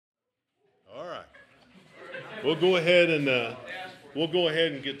We'll go ahead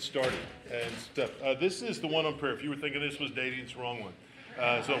and get started and stuff. This is the one on prayer. If you were thinking this was dating, it's the wrong one.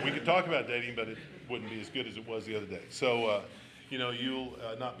 So we could talk about dating, but it wouldn't be as good as it was the other day. So you'll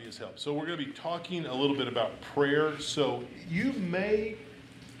not be as helped. So we're going to be talking a little bit about prayer. So you may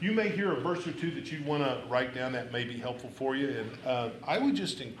hear a verse or two that you want to write down that may be helpful for you. And I would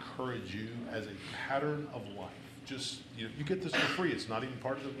just encourage you as a pattern of life. Just you get this for free. It's not even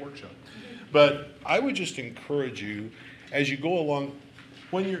part of the workshop. But I would just encourage you as you go along,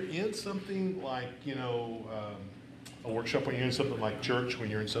 when you're in something like, a workshop, when you're in something like church, when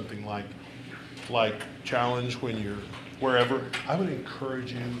you're in something like challenge, when you're wherever, I would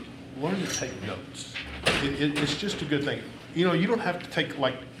encourage you, learn to take notes. It's just a good thing. You don't have to take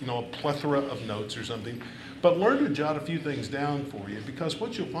a plethora of notes or something, but learn to jot a few things down for you, because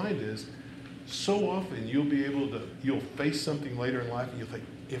what you'll find is so often you'll face something later in life and you'll think,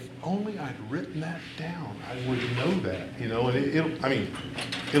 if only I'd written that down, I would know that, and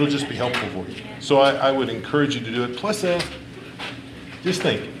it'll just be helpful for you. So I would encourage you to do it. Plus, just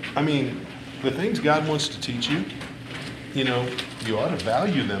think, the things God wants to teach you, you ought to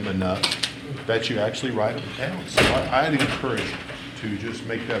value them enough that you actually write them down. So I'd encourage you to just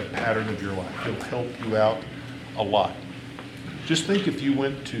make that a pattern of your life. It'll help you out a lot. Just think if you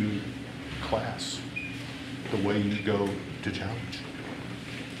went to class the way you go to challenge.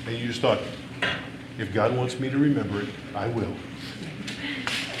 And you just thought, if God wants me to remember it, I will.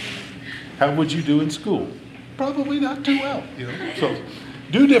 How would you do in school? Probably not too well, So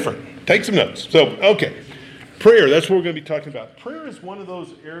do different. Take some notes. So, okay. Prayer, that's what we're going to be talking about. Prayer is one of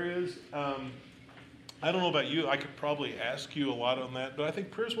those areas, I don't know about you, I could probably ask you a lot on that, but I think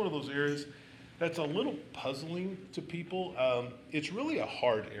prayer is one of those areas that's a little puzzling to people. It's really a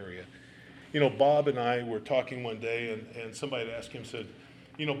hard area. Bob and I were talking one day, and somebody had asked him, said,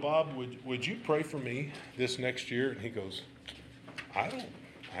 Bob, would you pray for me this next year? And he goes, I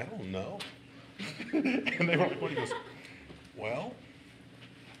don't know. And they were like, what? He goes, well,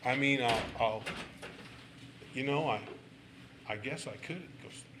 I'll I guess I could. He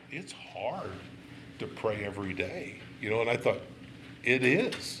goes, it's hard to pray every day, and I thought, it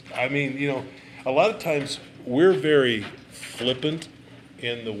is. A lot of times we're very flippant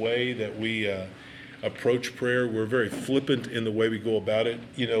in the way that we approach prayer. We're very flippant in the way we go about it.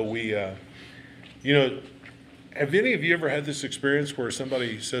 Have any of you ever had this experience where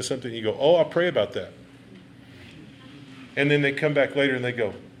somebody says something and you go, oh, I'll pray about that. And then they come back later and they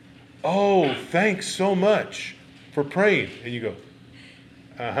go, oh, thanks so much for praying. And you go,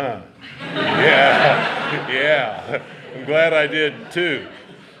 yeah, I'm glad I did too.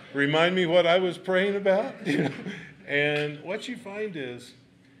 Remind me what I was praying about. And what you find is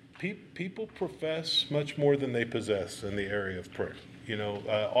people profess much more than they possess in the area of prayer.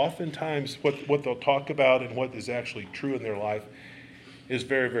 Oftentimes what they'll talk about and what is actually true in their life is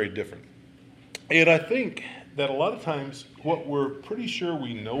very, very different. And I think that a lot of times what we're pretty sure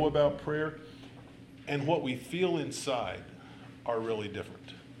we know about prayer and what we feel inside are really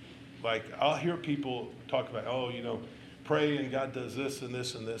different. Like I'll hear people talk about, pray and God does this and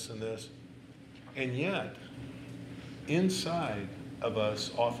this and this and this. And yet, inside of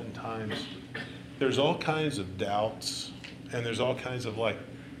us, oftentimes, there's all kinds of doubts, and there's all kinds of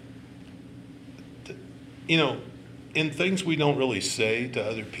in things we don't really say to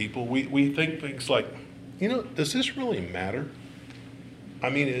other people, we think things like, does this really matter?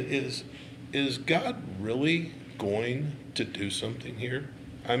 Is God really going to do something here?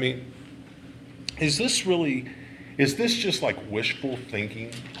 Is this just like wishful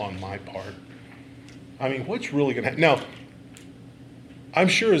thinking on my part? What's really going to happen? Now, I'm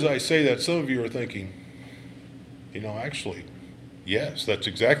sure as I say that, some of you are thinking, actually, yes, that's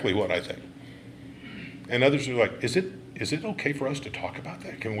exactly what I think. And others are like, is it okay for us to talk about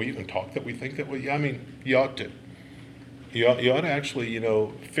that? Can we even talk that we think that way? Yeah, you ought to. You ought to actually,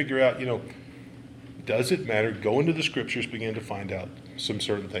 figure out, does it matter? Go into the scriptures, begin to find out some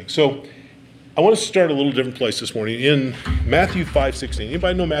certain things. So I want to start a little different place this morning in Matthew 5:16.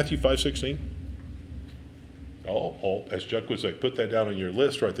 Anybody know Matthew 5:16? Oh, as Chuck would say, put that down on your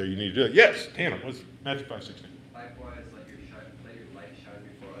list right there. You need to do it. Yes, Tanner, what's Matthew 5:16? Likewise, let your light shine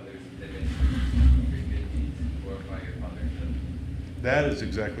before others, that they may see your good deeds and glorify your Father in heaven. That is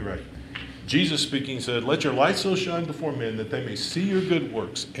exactly right. Jesus speaking said, let your light so shine before men that they may see your good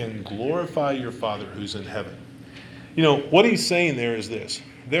works and glorify your Father who's in heaven. What he's saying there is this.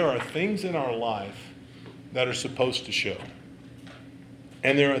 There are things in our life that are supposed to show.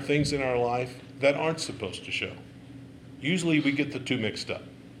 And there are things in our life that aren't supposed to show. Usually we get the two mixed up.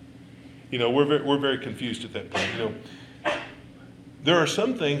 We're very confused at that point. there are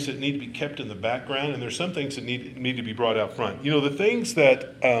some things that need to be kept in the background, and there's some things that need to be brought out front. You know, the things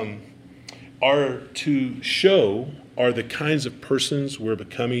that are to show are the kinds of persons we're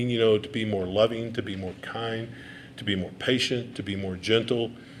becoming, you know, to be more loving, to be more kind, to be more patient, to be more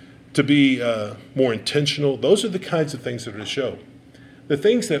gentle, to be more intentional. Those are the kinds of things that are to show. The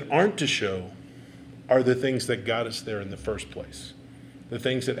things that aren't to show are the things that got us there in the first place. The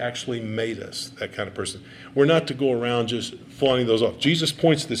things that actually made us that kind of person. We're not to go around just flaunting those off. Jesus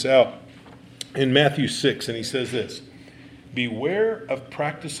points this out in Matthew 6, and he says this, beware of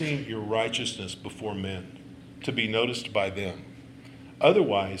practicing your righteousness before men, to be noticed by them.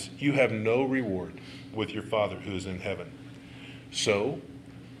 Otherwise, you have no reward with your Father who is in heaven. So,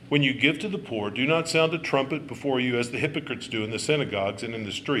 when you give to the poor, do not sound a trumpet before you as the hypocrites do in the synagogues and in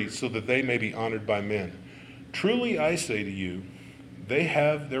the streets, so that they may be honored by men. Truly I say to you, they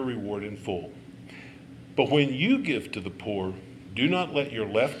have their reward in full. But when you give to the poor, do not let your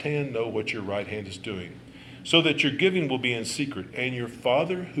left hand know what your right hand is doing, so that your giving will be in secret, and your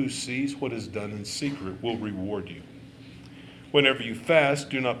Father who sees what is done in secret will reward you. Whenever you fast,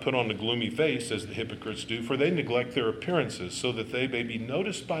 do not put on a gloomy face as the hypocrites do, for they neglect their appearances, so that they may be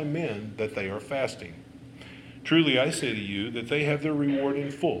noticed by men that they are fasting. Truly I say to you that they have their reward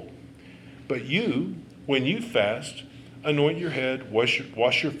in full. But you, when you fast, anoint your head, wash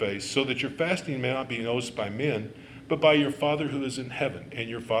your face, so that your fasting may not be noticed by men, but by your Father who is in heaven. And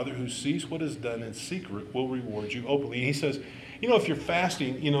your Father who sees what is done in secret will reward you openly. And he says, you know, if you're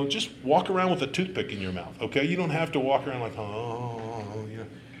fasting, you know, just walk around with a toothpick in your mouth, okay? You don't have to walk around like, you know,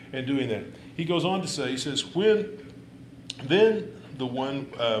 and doing that. He goes on to say, he says, then the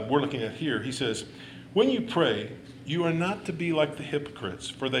one we're looking at here, he says, when you pray, you are not to be like the hypocrites,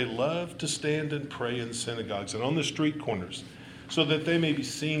 for they love to stand and pray in synagogues and on the street corners, so that they may be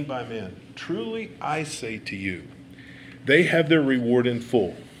seen by men. Truly, I say to you, they have their reward in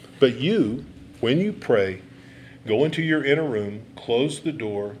full. But you, when you pray, go into your inner room, close the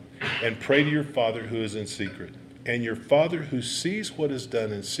door, and pray to your Father who is in secret. And your Father who sees what is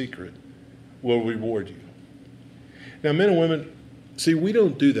done in secret will reward you. Now, men and women, see, we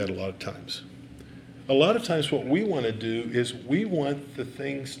don't do that a lot of times. A lot of times what we want to do is we want the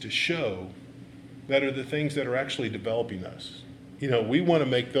things to show that are the things that are actually developing us. You know, we want to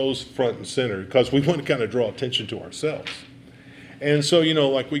make those front and center because we want to kind of draw attention to ourselves. And so, you know,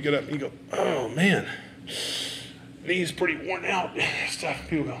 like we get up and you go, oh man, knee's pretty worn out. Stuff.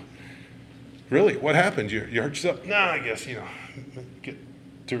 People go, really? What happened? You hurt yourself? No, I guess, you know, get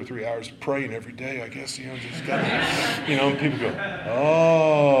 2 or 3 hours of praying every day, I guess, you know, just got to, you know, and people go,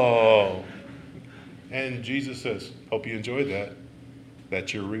 oh. And Jesus says, hope you enjoyed that.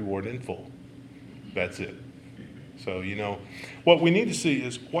 That's your reward in full. That's it. So, you know, what we need to see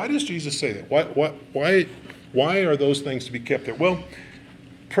is, why does Jesus say that? Why are those things to be kept there? Well,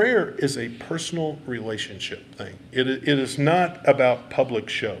 prayer is a personal relationship thing. It is not about public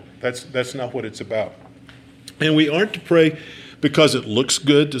show. That's not what it's about. And we aren't to pray because it looks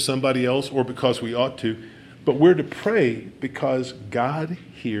good to somebody else or because we ought to, but we're to pray because God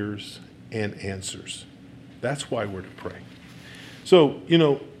hears and answers. That's why we're to pray. So, you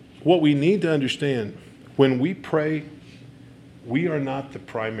know, what we need to understand, when we pray, we are not the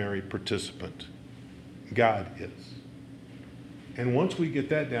primary participant. God is. And once we get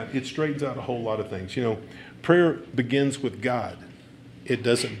that down, it straightens out a whole lot of things. You know, prayer begins with God. It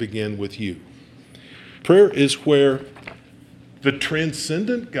doesn't begin with you. Prayer is where the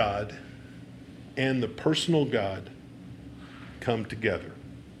transcendent God and the personal God come together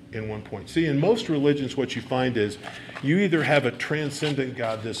in one point. See, in most religions, what you find is you either have a transcendent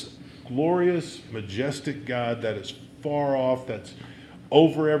God, this glorious, majestic God that is far off, that's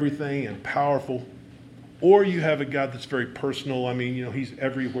over everything and powerful, or you have a God that's very personal. I mean, you know, he's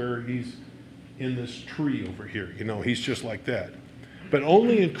everywhere. He's in this tree over here. You know, he's just like that. But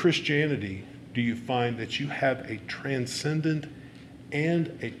only in Christianity do you find that you have a transcendent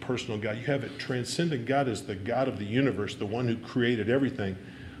and a personal God. You have a transcendent God as the God of the universe, the one who created everything.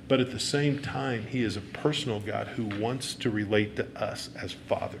 But at the same time, he is a personal God who wants to relate to us as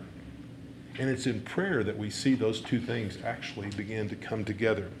Father. And it's in prayer that we see those two things actually begin to come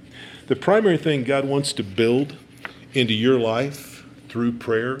together. The primary thing God wants to build into your life through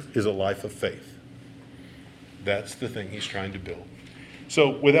prayer is a life of faith. That's the thing he's trying to build.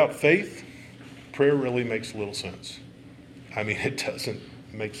 So without faith, prayer really makes little sense. I mean, it doesn't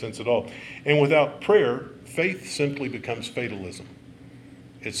make sense at all. And without prayer, faith simply becomes fatalism.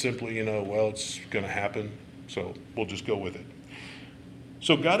 It's simply, you know, well, it's going to happen, so we'll just go with it.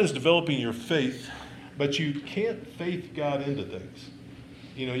 So God is developing your faith, but you can't faith God into things.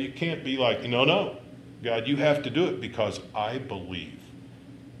 You know, you can't be like, no, God, you have to do it because I believe.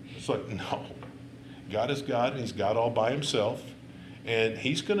 It's like, no. God is God, and he's God all by himself, and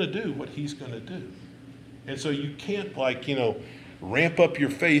he's going to do what he's going to do. And so you can't, ramp up your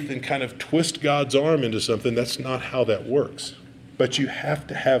faith and kind of twist God's arm into something. That's not how that works. But you have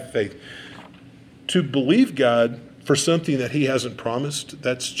to have faith. To believe God for something that he hasn't promised,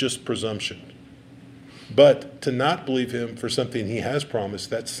 that's just presumption. But to not believe him for something he has promised,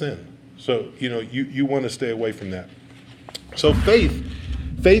 that's sin. So, you want to stay away from that. So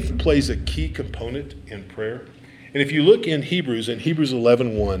faith plays a key component in prayer. And if you look in Hebrews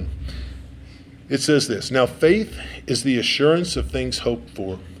 11:1, it says this: "Now faith is the assurance of things hoped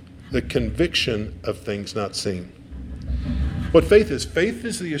for, the conviction of things not seen." What faith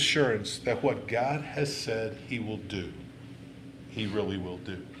is the assurance that what God has said he will do, he really will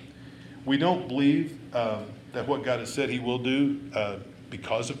do. We don't believe that what God has said he will do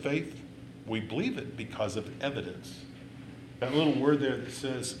because of faith. We believe it because of evidence. That little word there that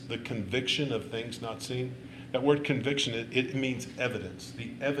says the conviction of things not seen, that word conviction, it means evidence, the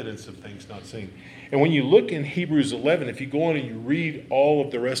evidence of things not seen. And when you look in Hebrews 11, if you go on and you read all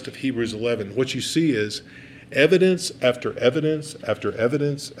of the rest of Hebrews 11, what you see is evidence after evidence after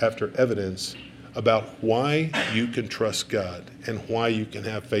evidence after evidence about why you can trust God and why you can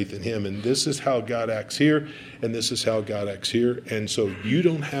have faith in him. And this is how God acts here, and this is how God acts here. And so you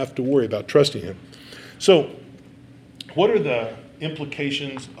don't have to worry about trusting him. So what are the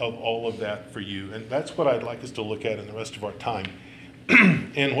implications of all of that for you? And that's what I'd like us to look at in the rest of our time.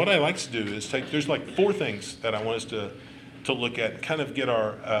 And what I like to do is there's four things that I want us to look at and kind of get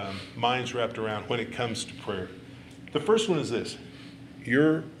our minds wrapped around when it comes to prayer. The first one is this: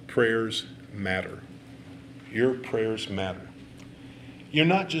 your prayers matter. Your prayers matter. You're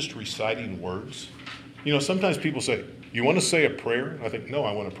not just reciting words. Sometimes people say, "You want to say a prayer?" I think, no,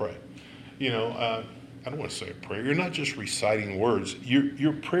 I want to pray. I don't want to say a prayer. You're not just reciting words.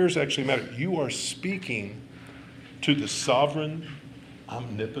 Your prayers actually matter. You are speaking to the sovereign,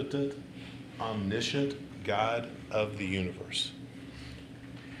 omnipotent, omniscient God of the universe.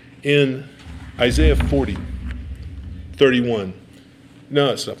 In Isaiah 40:31,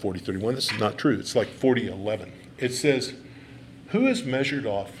 no, it's not 40:31. This is not true. It's like 40:11. It says, "Who has measured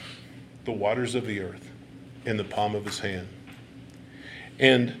off the waters of the earth in the palm of his hand,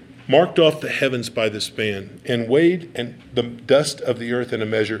 and marked off the heavens by the span, and weighed and the dust of the earth in a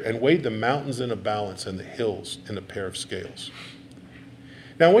measure, and weighed the mountains in a balance, and the hills in a pair of scales?"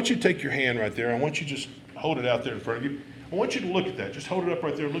 Now, I want you to take your hand right there. I want you to just hold it out there in front of you. I want you to look at that. Just hold it up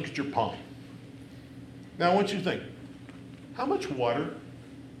right there. Look at your palm. Now, I want you to think, how much water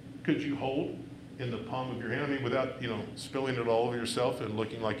could you hold in the palm of your hand? I mean, without, spilling it all over yourself and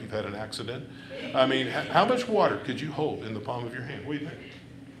looking like you've had an accident. I mean, how much water could you hold in the palm of your hand? What do you think?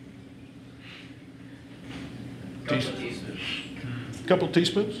 Couple of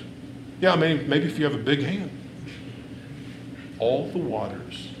teaspoons? Yeah, I mean, maybe if you have a big hand. All the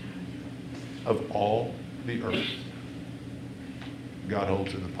waters of all the earth, God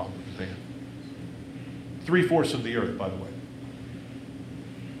holds in the palm of his hand. 3/4 of the earth, by the way.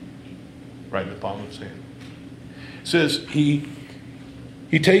 Right in the palm of his hand. It says he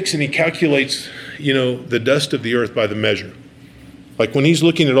takes and he calculates, the dust of the earth by the measure. Like when he's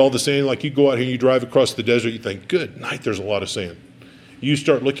looking at all the sand, like you go out here and you drive across the desert, you think, good night, there's a lot of sand. You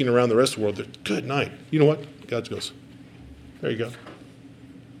start looking around the rest of the world, good night. You know what? God goes, there you go.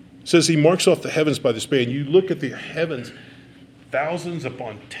 It says he marks off the heavens by the span. You look at the heavens, thousands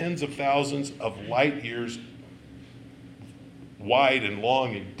upon tens of thousands of light years, wide and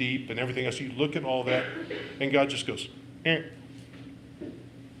long and deep and everything else. You look at all that, and God just goes,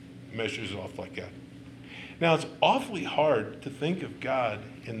 measures it off like that. Now, it's awfully hard to think of God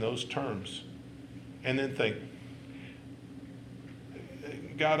in those terms and then think,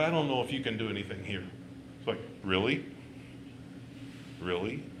 God, I don't know if you can do anything here. It's like, really?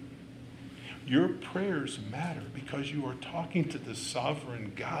 Really? Your prayers matter because you are talking to the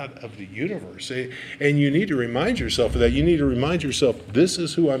sovereign God of the universe. And you need to remind yourself of that. You need to remind yourself, this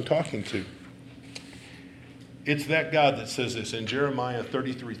is who I'm talking to. It's that God that says this in Jeremiah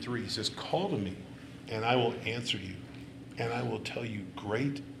 33:3. He says, call to me, and I will answer you, and I will tell you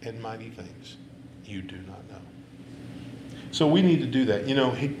great and mighty things you do not know. So we need to do that.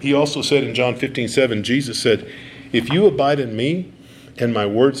 He also said in John 15:7, Jesus said, if you abide in me and my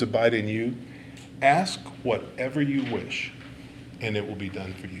words abide in you, ask whatever you wish, and it will be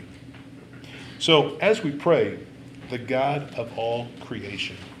done for you. So as we pray, the God of all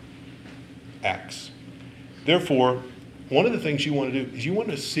creation acts. Therefore, one of the things you want to do is you want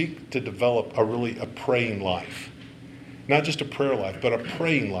to seek to develop a praying life. Not just a prayer life, but a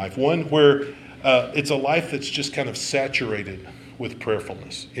praying life. One where It's a life that's just kind of saturated with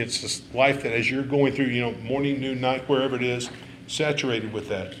prayerfulness. It's this life that as you're going through, morning, noon, night, wherever it is, saturated with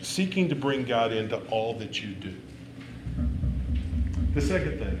that, seeking to bring God into all that you do. The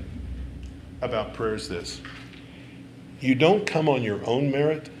second thing about prayer is this. You don't come on your own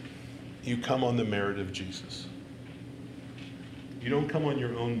merit, you come on the merit of Jesus. You don't come on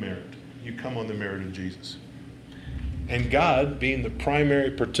your own merit, you come on the merit of Jesus. And God, being the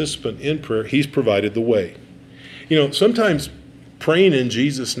primary participant in prayer, He's provided the way. Sometimes praying in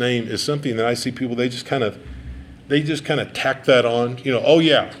Jesus' name is something that I see people, they just kind of tack that on.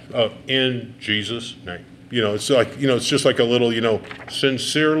 In Jesus' name. It's like, it's just like a little,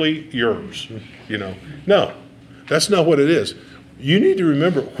 sincerely yours. No, that's not what it is. You need to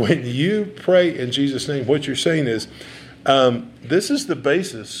remember when you pray in Jesus' name, what you're saying is, this is the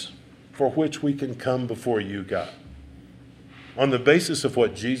basis for which we can come before you, God. On the basis of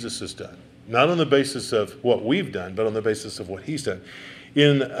what Jesus has done. Not on the basis of what we've done, but on the basis of what He's done.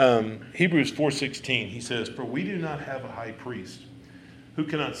 In Hebrews 4:16, he says, "For we do not have a high priest who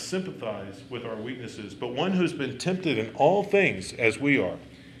cannot sympathize with our weaknesses, but one who's been tempted in all things as we are,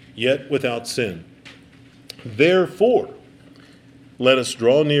 yet without sin. Therefore, let us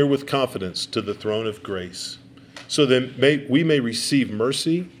draw near with confidence to the throne of grace, so that we may receive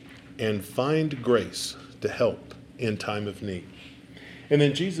mercy and find grace to help in time of need." And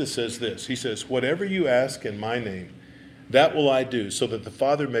then Jesus says this. He says, "Whatever you ask in my name, that will I do, so that the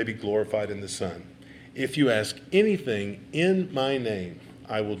Father may be glorified in the Son. If you ask anything in my name,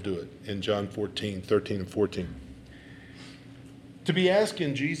 I will do it." In John 14:13 and 14. To ask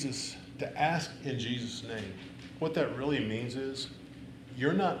in Jesus' name, what that really means is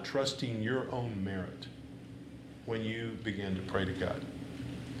you're not trusting your own merit when you begin to pray to God.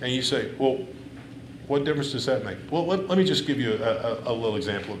 And you say, well, what difference does that make? Well, let me just give you a little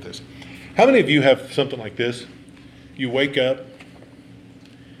example of this. How many of you have something like this? You wake up,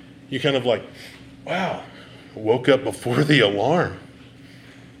 you kind of like, wow, I woke up before the alarm.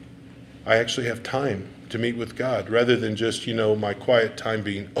 I actually have time to meet with God rather than just, my quiet time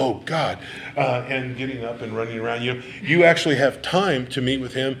being, oh God, and getting up and running around. You actually have time to meet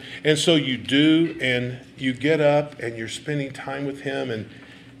with Him. And so you do, and you get up and you're spending time with Him, and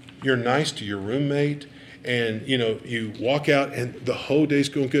you're nice to your roommate, and, you walk out and the whole day's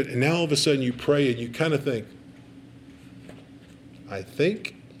going good. And now all of a sudden you pray and you kind of think, I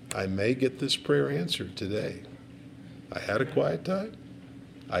think I may get this prayer answered today. I had a quiet time.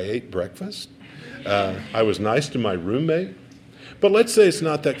 I ate breakfast. I was nice to my roommate. But let's say it's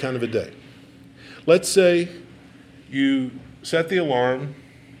not that kind of a day. Let's say you set the alarm,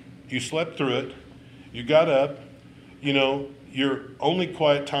 you slept through it, you got up, your only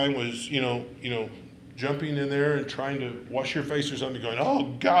quiet time was, jumping in there and trying to wash your face or something, going,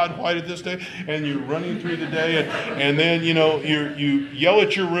 oh God, why did this day? And you're running through the day, and then, you yell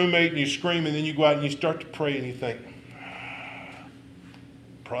at your roommate and you scream, and then you go out and you start to pray and you think,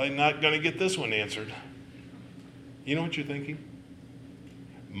 probably not going to get this one answered. You know what you're thinking?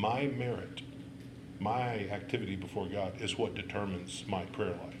 My merit, my activity before God is what determines my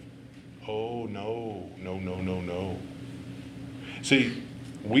prayer life. Oh, no. See,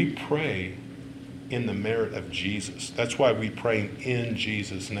 we pray in the merit of Jesus. That's why we pray in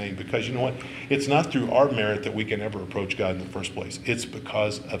Jesus' name, because you know what? It's not through our merit that we can ever approach God in the first place. It's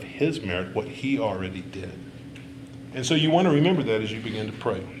because of His merit, what He already did. And so you want to remember that as you begin to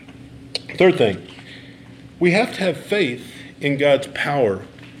pray. Third thing, we have to have faith in God's power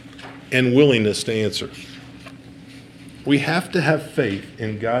and willingness to answer. We have to have faith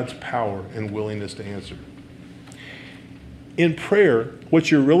in God's power and willingness to answer. In prayer,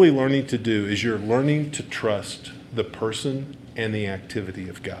 what you're really learning to do is you're learning to trust the person and the activity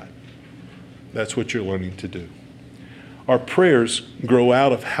of God. That's what you're learning to do. Our prayers grow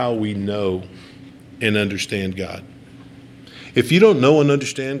out of how we know and understand God. If you don't know and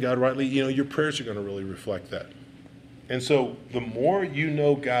understand God rightly, your prayers are going to really reflect that. And so the more you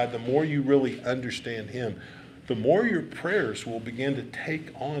know God, the more you really understand Him, the more your prayers will begin to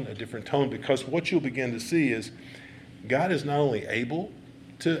take on a different tone, because what you'll begin to see is God is not only able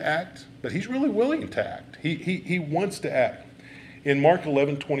to act, but He's really willing to act. He wants to act. In Mark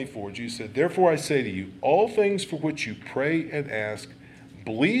 11:24, Jesus said, "Therefore I say to you, all things for which you pray and ask,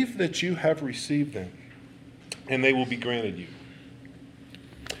 believe that you have received them, and they will be granted you."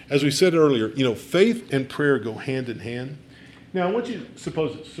 As we said earlier, faith and prayer go hand in hand. Now, I want you to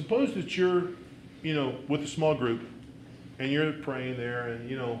suppose that you're, with a small group, and you're praying there,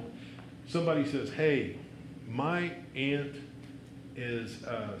 and, somebody says, hey, my aunt is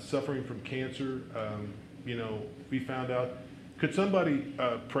suffering from cancer. We found out. Could somebody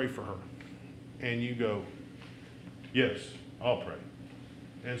pray for her? and you go, yes, I'll pray.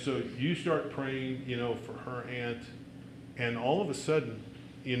 And so you start praying, for her aunt, and all of a sudden,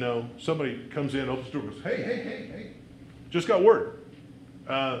 somebody comes in, opens the door, goes, hey, just got word.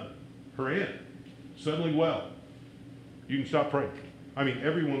 Her aunt, suddenly well. You can stop praying. I mean,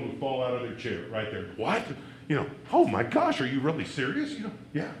 everyone would fall out of their chair right there. What? Oh my gosh, are you really serious?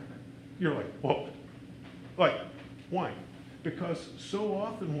 Yeah. You're like, well, why? Because so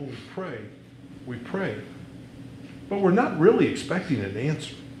often when we pray, but we're not really expecting an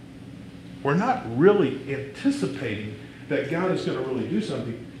answer. We're not really anticipating that God is going to really do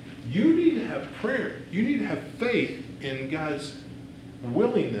something. You need to have prayer. You need to have faith in God's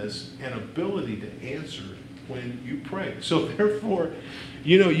willingness and ability to answer when you pray. So therefore,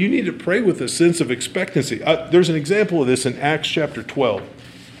 you need to pray with a sense of expectancy. There's an example of this in Acts chapter 12,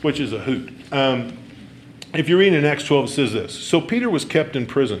 which is a hoot. If you read in Acts 12, it says this. So Peter was kept in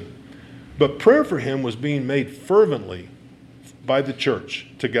prison, but prayer for him was being made fervently by the church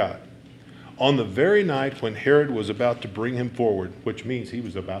to God. On the very night when Herod was about to bring him forward, which means he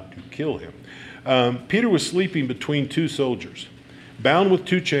was about to kill him, Peter was sleeping between two soldiers, bound with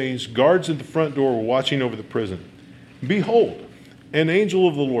two chains. Guards at the front door were watching over the prison. Behold, an angel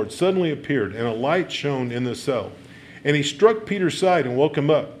of the Lord suddenly appeared, and a light shone in the cell. And he struck Peter's side and woke him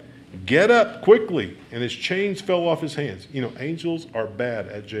up. Get up quickly. And his chains fell off his hands. Angels are bad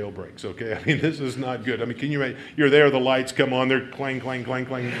at jailbreaks, okay? I mean, this is not good. I mean, can you imagine? You're there, the lights come on, they're clang, clang, clang,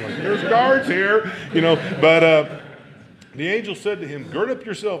 clang. Like, there's guards here, But the angel said to him, gird up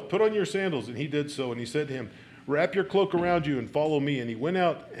yourself, put on your sandals. And he did so. And he said to him, wrap your cloak around you and follow me. And he went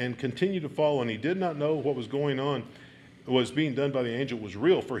out and continued to follow. And he did not know what was going on, was being done by the angel was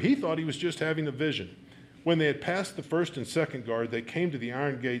real, for he thought he was just having a vision. When they had passed the first and second guard, they came to the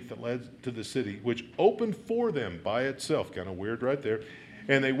iron gate that led to the city, which opened for them by itself. Kind of weird right there.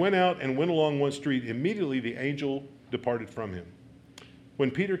 And they went out and went along one street. Immediately the angel departed from him.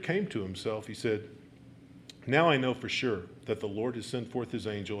 When Peter came to himself, he said, now I know for sure that the Lord has sent forth his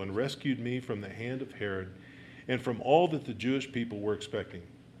angel and rescued me from the hand of Herod and from all that the Jewish people were expecting.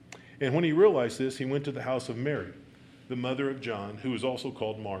 And when he realized this, he went to the house of Mary, the mother of John, who was also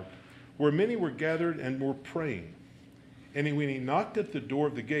called Mark, where many were gathered and were praying. And when he knocked at the door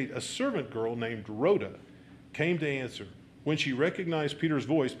of the gate, a servant girl named Rhoda came to answer. When she recognized Peter's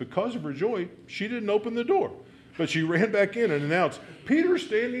voice, because of her joy, she didn't open the door, but she ran back in and announced, Peter's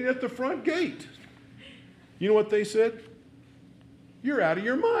standing at the front gate. You know what they said? You're out of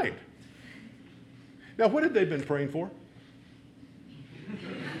your mind. Now, what had they been praying for?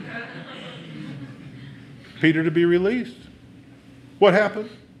 Peter to be released. What happened?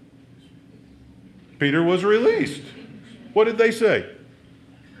 Peter was released. What did they say?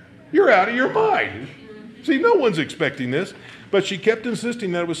 You're out of your mind. See, no one's expecting this. But she kept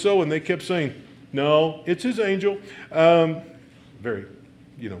insisting that it was so, and they kept saying, no, it's his angel. Very,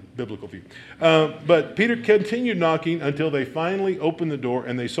 biblical view. But Peter continued knocking until they finally opened the door,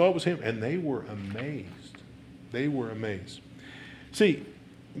 and they saw it was him, and they were amazed. They were amazed. See,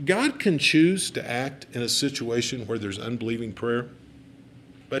 God can choose to act in a situation where there's unbelieving prayer,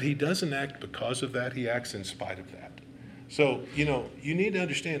 but he doesn't act because of that. He acts in spite of that. So, you need to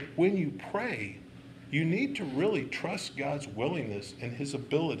understand when you pray, you need to really trust God's willingness and his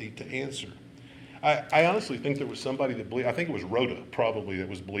ability to answer. I honestly think there was somebody that believed, I think it was Rhoda probably that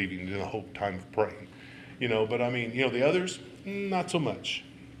was believing in the whole time of praying. But I mean, the others, not so much.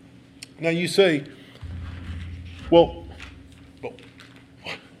 Now you say, well,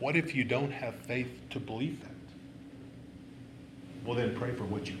 what if you don't have faith to believe that? Well, then pray for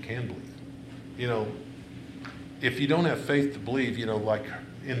what you can believe. If you don't have faith to believe, like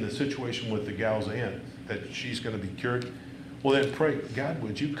in the situation with the gal's aunt, that she's going to be cured, well, then pray, God,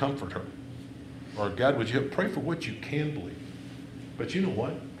 would you comfort her? Or God, would you pray for what you can believe? But you know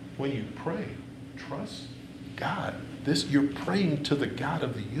what? When you pray, trust God. You're praying to the God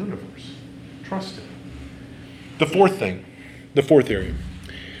of the universe. Trust him. The fourth area,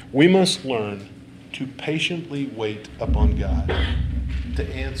 we must learn to patiently wait upon God to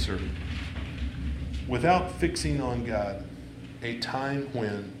answer without fixing on God a time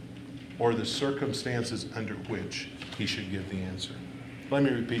when or the circumstances under which he should give the answer. Let me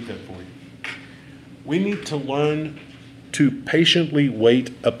repeat that for you. We need to learn to patiently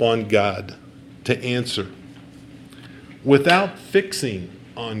wait upon God to answer without fixing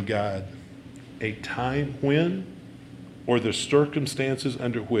on God a time when or the circumstances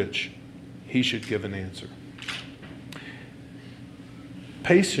under which he should give an answer.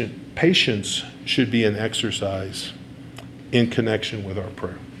 Patience should be an exercise in connection with our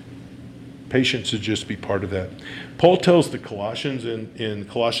prayer. Patience should just be part of that. Paul tells the Colossians in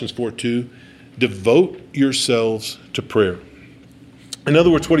Colossians 4:2, devote yourselves to prayer. In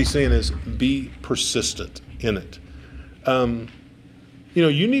other words, what he's saying is be persistent in it.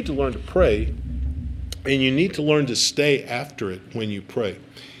 You need to learn to pray, and you need to learn to stay after it when you pray.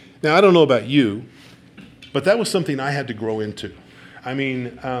 Now, I don't know about you, but that was something I had to grow into. I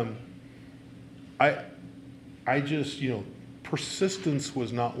mean, I just, persistence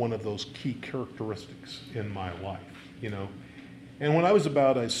was not one of those key characteristics in my life, And when I was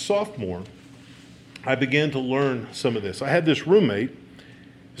about a sophomore, I began to learn some of this. I had this roommate.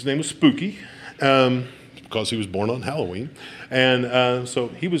 His name was Spooky, because he was born on Halloween. And so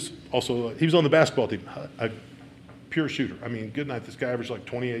he was on the basketball team, a pure shooter. I mean, good night. This guy averaged like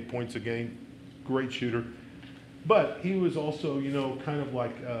 28 points a game. Great shooter. But he was also, kind of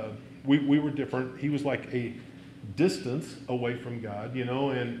like, we were different. He was like a distance away from God,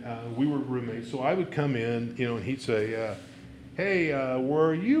 and we were roommates. So I would come in, and he'd say, hey,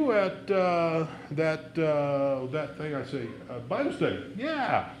 were you at that thing? I say, Bible study.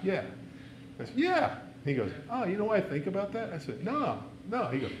 Yeah. I said, yeah. He goes, oh, you know what I think about that? I said, no.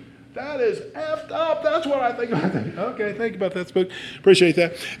 He goes, that is effed up. That's what I think about that. Okay, think about that, Spook. Appreciate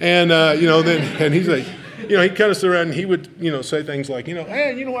that. And, then he's like, he'd kind of sit around and he would, say things like,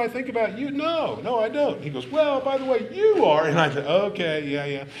 hey, you know what I think about you? No, I don't. He goes, well, by the way, you are. And I said, okay,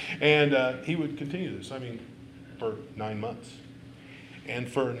 yeah. And he would continue this, for 9 months. And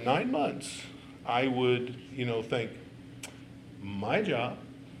for 9 months, I would, think, my job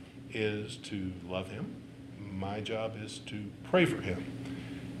is to love him. My job is to pray for him.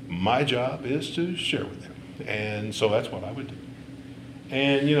 My job is to share with him. And so that's what I would do.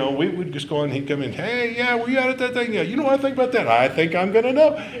 And, we would just go on and he'd come in, hey, yeah, were you out at that thing? Yeah, you know what I think about that? I think I'm going to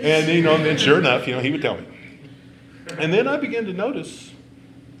know. And, and then sure enough, he would tell me. And then I began to notice,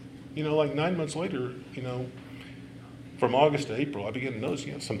 like 9 months later, from August to April, I began to notice,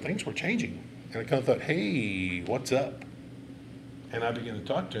 some things were changing. And I kind of thought, hey, what's up? And I began to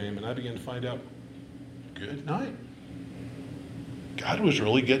talk to him, and I began to find out, good night. God was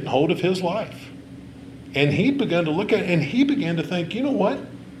really getting hold of his life. And he began to look at it, and he began to think, you know what?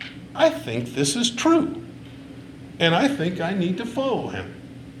 I think this is true. And I think I need to follow him.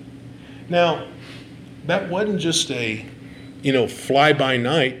 Now, that wasn't just a,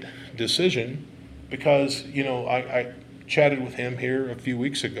 fly-by-night decision, because, I chatted with him here a few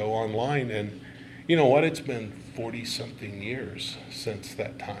weeks ago online, and you know what? It's been 40-something years since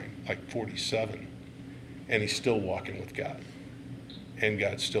that time, like 47. And he's still walking with God. And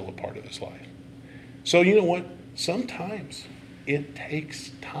God's still a part of his life. So you know what? Sometimes it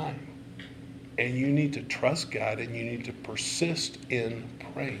takes time. And you need to trust God, and you need to persist in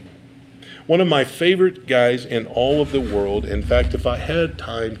praying. One of my favorite guys in all of the world, in fact, if I had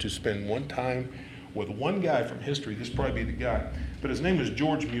time to spend one time with one guy from history, this would probably be the guy. But his name is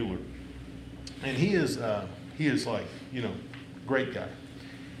George Mueller. And he is like, great guy.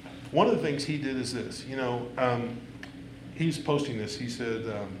 One of the things he did is this, he's posting this. He said,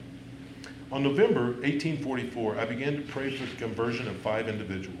 on November 1844, I began to pray for the conversion of 5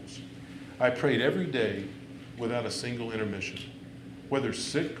 individuals. I prayed every day without a single intermission, whether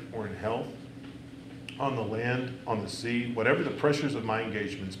sick or in health, on the land, on the sea, whatever the pressures of my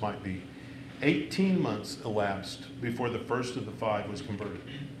engagements might be. 18 months elapsed before the first of the 5 was converted.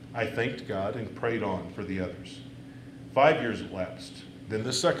 I thanked God and prayed on for the others. 5 years elapsed. Then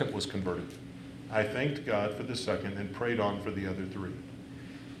the second was converted. I thanked God for the second and prayed on for the other 3.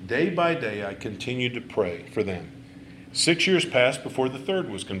 Day by day, I continued to pray for them. 6 years passed before the third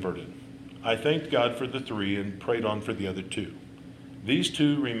was converted. I thanked God for the 3 and prayed on for the other 2. These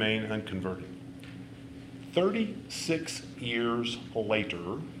 2 remain unconverted. 36 years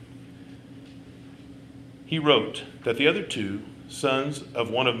later, he wrote that the other 2 sons of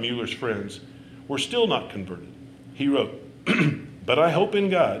one of Mueller's friends were still not converted. He wrote, but I hope in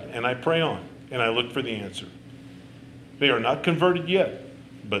God, and I pray on, and I look for the answer. They are not converted yet,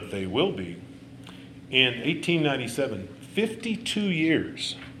 but they will be. In 1897, 52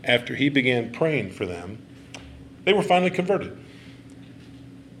 years after he began praying for them, they were finally converted.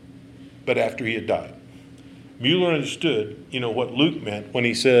 But after he had died. Mueller understood, what Luke meant when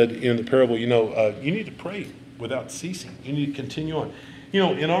he said in the parable, you need to pray without ceasing. You need to continue on.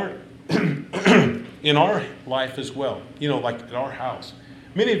 In our in our life as well, like at our house.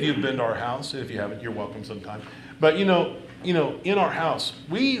 Many of you have been to our house. If you haven't, you're welcome sometime. But in our house,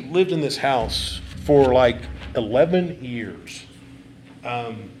 we lived in this house for like 11 years.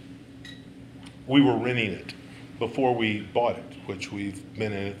 We were renting it before we bought it, which we've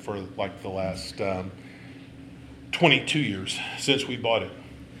been in it for like the last 22 years since we bought it.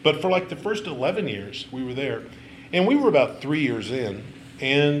 But for like the first 11 years, we were there. And we were about 3 years in.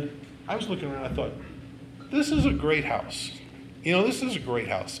 And I was looking around, I thought, this is a great house. This is a great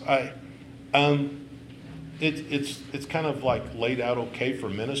house. It's kind of like laid out okay for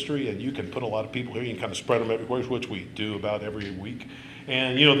ministry, and you can put a lot of people here. You can kind of spread them everywhere, which we do about every week.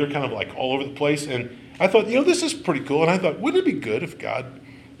 And, they're kind of like all over the place. And I thought, this is pretty cool. And I thought, wouldn't it be good if God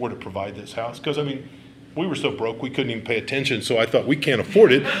were to provide this house? Because, we were so broke we couldn't even pay attention. So I thought, we can't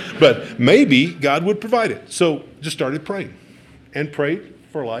afford it, but maybe God would provide it. So just started praying and prayed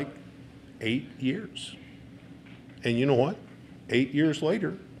for like 8 years. And you know what? 8 years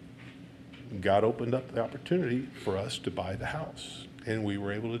later, God opened up the opportunity for us to buy the house, and we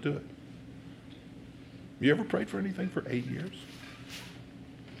were able to do it. You ever prayed for anything for 8 years?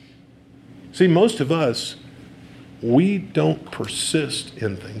 See, most of us, we don't persist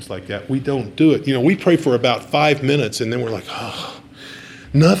in things like that. We don't do it. We pray for about 5 minutes, and then we're like, oh,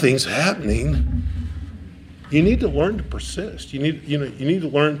 nothing's happening. You need to learn to persist. You need to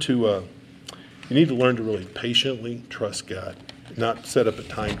learn to really patiently trust God, not set up a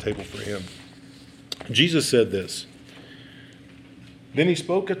timetable for Him. Jesus said this. Then He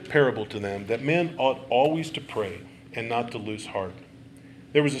spoke a parable to them that men ought always to pray and not to lose heart.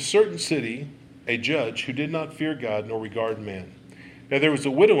 There was a certain city, a judge who did not fear God nor regard man. Now there was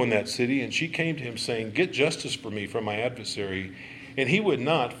a widow in that city, and she came to him saying, "Get justice for me from my adversary." And he would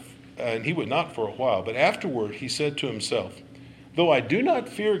not for a while. But afterward he said to himself, "Though I do not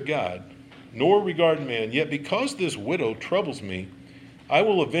fear God nor regard man, yet because this widow troubles me, I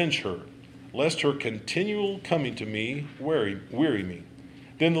will avenge her, lest her continual coming to me weary me."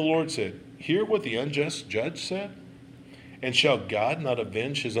 Then the Lord said, "Hear what the unjust judge said? And shall God not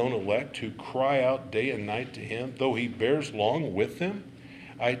avenge his own elect who cry out day and night to him, though he bears long with them?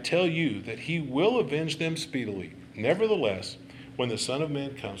 I tell you that he will avenge them speedily. Nevertheless, when the Son of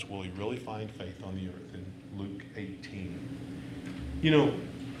Man comes, will he really find faith on the earth?" In Luke 18.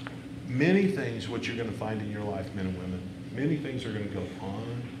 Many things what you're going to find in your life, men and women, many things are going to go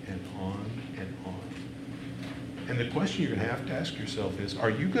on and on and on. And the question you're going to have to ask yourself is, are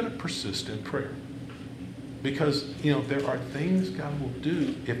you going to persist in prayer? Because, there are things God will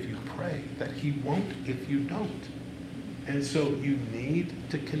do if you pray that He won't if you don't. And so you need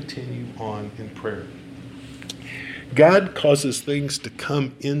to continue on in prayer. God causes things to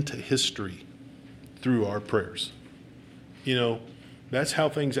come into history through our prayers. That's how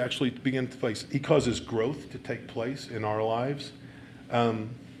things actually begin to place. He causes growth to take place in our lives.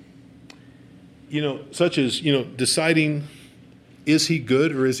 Such as, deciding, is He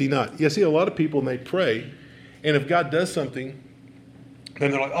good or is He not? You see, a lot of people, they pray, and if God does something,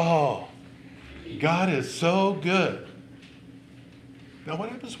 then they're like, oh, God is so good. Now, what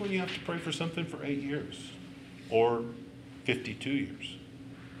happens when you have to pray for something for 8 years or 52 years?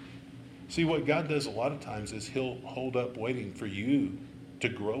 See, what God does a lot of times is He'll hold up waiting for you to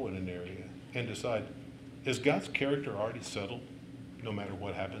grow in an area and decide, is God's character already settled no matter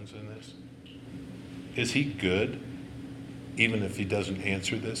what happens in this? Is He good even if He doesn't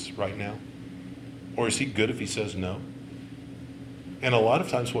answer this right now? Or is He good if He says no? And a lot of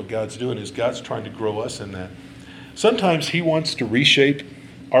times what God's doing is God's trying to grow us in that. Sometimes He wants to reshape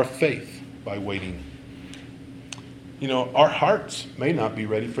our faith by waiting. Our hearts may not be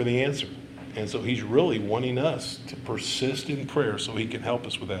ready for the answer. And so He's really wanting us to persist in prayer so He can help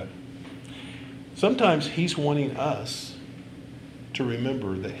us with that. Sometimes He's wanting us to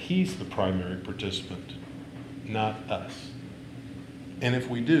remember that He's the primary participant, not us. And if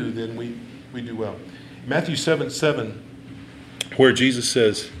we do, then we do well. Matthew 7:7, where Jesus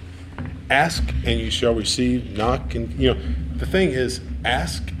says, "Ask and you shall receive, knock and," the thing is,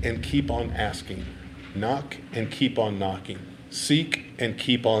 ask and keep on asking. Knock and keep on knocking. Seek and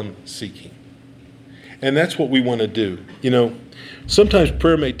keep on seeking. And that's what we want to do. Sometimes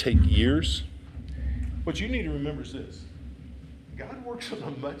prayer may take years. What you need to remember is this. God works on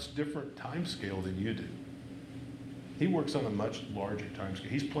a much different time scale than you do. He works on a much larger time scale.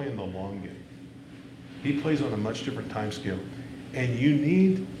 He's playing the long game. He plays on a much different time scale. And you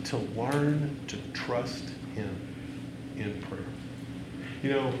need to learn to trust Him in prayer.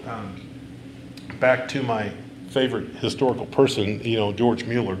 Back to my favorite historical person, George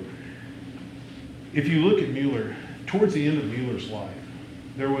Mueller. If you look at Mueller, towards the end of Mueller's life,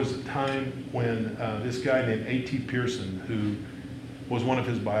 there was a time when this guy named A.T. Pierson, who was one of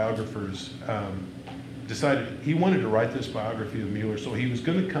his biographers, decided he wanted to write this biography of Mueller. So he was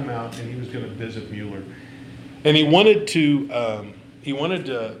going to come out and he was going to visit Mueller. And he wanted to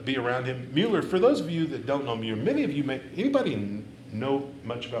be around him. Mueller, for those of you that don't know Mueller, many of you anybody know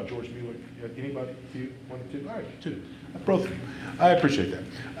much about George Mueller? Anybody? You? One or two? All right, two. Both of you. I appreciate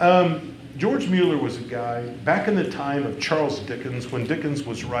that. George Mueller was a guy, back in the time of Charles Dickens, when Dickens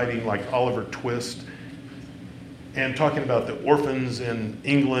was writing like Oliver Twist and talking about the orphans in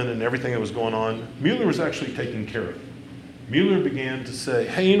England and everything that was going on, Mueller was actually taken care of. Mueller began to say,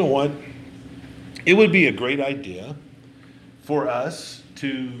 hey, you know what? It would be a great idea for us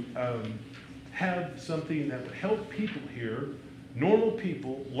to have something that would help people here, normal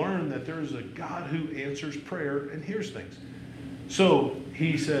people, learn that there is a God who answers prayer and hears things. So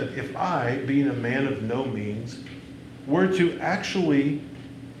he said, if I, being a man of no means, were to actually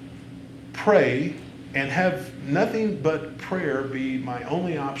pray and have nothing but prayer be my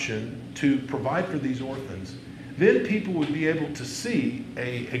only option to provide for these orphans, then people would be able to see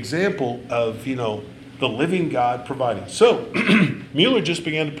an example of, the living God providing. So Mueller just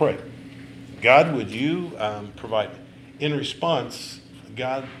began to pray. God, would you provide? In response,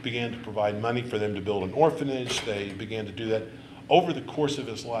 God began to provide money for them to build an orphanage. They began to do that. Over the course of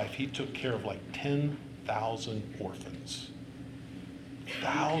his life, he took care of like 10,000 orphans.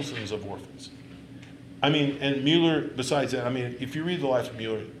 Thousands of orphans. And Mueller, besides that, if you read the life of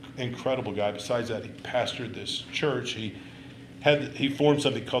Mueller, incredible guy. Besides that, he pastored this church. He formed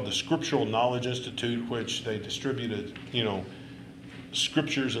something called the Scriptural Knowledge Institute, which they distributed,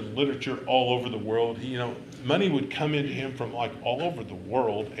 scriptures and literature all over the world. Money would come into him from like all over the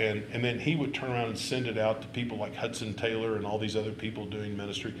world, and then he would turn around and send it out to people like Hudson Taylor and all these other people doing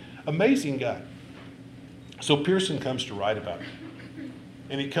ministry. Amazing guy. So Pearson comes to write about it.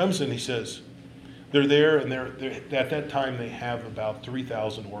 And he comes and he says, they're there, and they're at that time they have about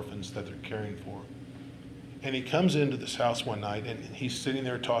 3,000 orphans that they're caring for. And he comes into this house one night, and he's sitting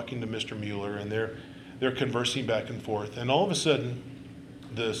there talking to Mr. Mueller, and they're conversing back and forth. And all of a sudden,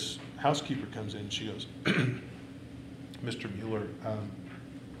 this housekeeper comes in, and she goes, Mr. Mueller,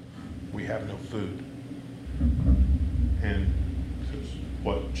 we have no food. And he says,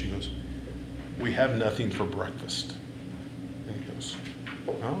 what? She goes, we have nothing for breakfast. And he goes,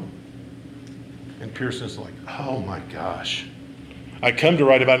 oh. And Pearson's like, oh my gosh. I come to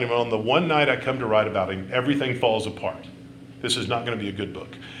write about him. On the one night I come to write about him, everything falls apart. This is not going to be a good book.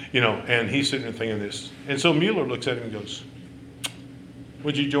 And he's sitting there thinking this. And so Mueller looks at him and goes,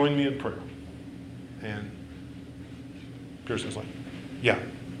 would you join me in prayer? And Pearson's like, yeah,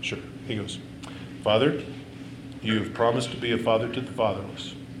 sure. He goes, Father, you have promised to be a father to the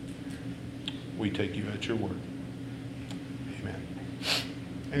fatherless. We take you at your word. Amen.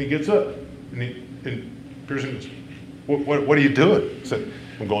 And he gets up, and Pearson goes, what are you doing? I said,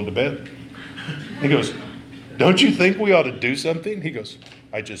 I'm going to bed. He goes, don't you think we ought to do something? He goes,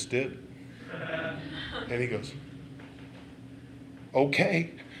 I just did. And he goes,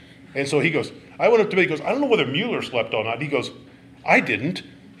 okay. And so he goes, I went up to bed. He goes, I don't know whether Mueller slept all night. He goes, I didn't.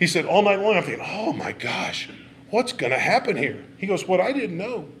 He said, all night long, I'm thinking, oh my gosh, what's going to happen here? He goes, what I didn't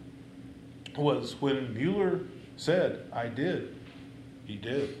know was when Mueller said, I did, he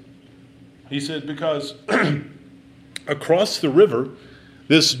did. He said, because across the river,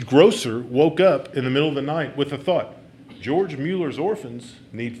 this grocer woke up in the middle of the night with a thought, George Mueller's orphans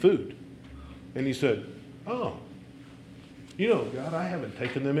need food. And he said, oh, God, I haven't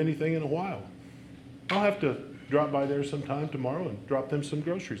taken them anything in a while. I'll have to drop by there sometime tomorrow and drop them some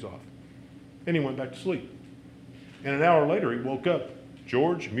groceries off. And he went back to sleep. And an hour later, he woke up.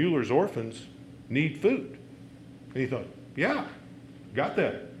 George Mueller's orphans need food. And he thought, yeah, got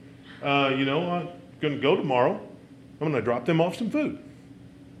that. I'm going to go tomorrow. I'm going to drop them off some food.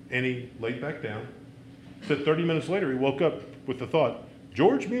 And he laid back down. Said 30 minutes later, he woke up with the thought,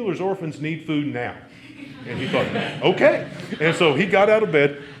 George Mueller's orphans need food now. And he thought, okay. And so he got out of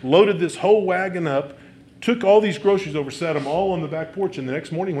bed, loaded this whole wagon up, took all these groceries over, sat them all on the back porch, and the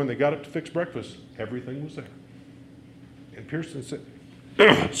next morning when they got up to fix breakfast, everything was there. And Pearson said,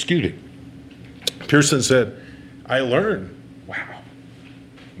 excuse me. Pearson said, I learned, wow,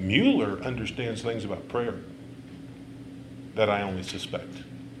 Mueller understands things about prayer that I only suspect.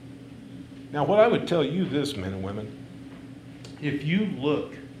 Now, what I would tell you this, men and women, if you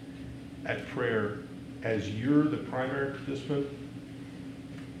look at prayer as you're the primary participant,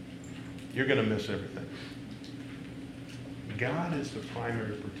 you're going to miss everything. God is the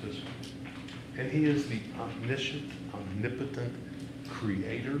primary participant, and he is the omniscient, omnipotent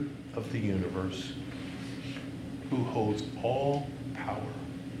creator of the universe who holds all power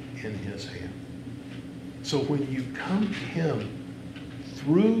in his hand. So when you come to him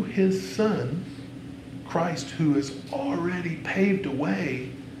through his Son, Christ, who has already paved a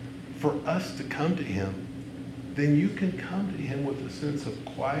way for us to come to him, then you can come to him with a sense of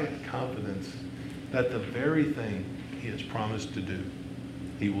quiet confidence that the very thing he has promised to do,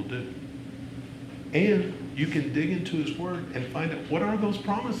 he will do. And you can dig into his word and find out what are those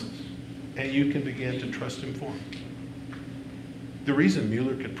promises. And you can begin to trust him for them. The reason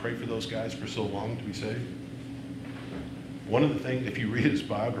Mueller could pray for those guys for so long to be saved, one of the things, if you read his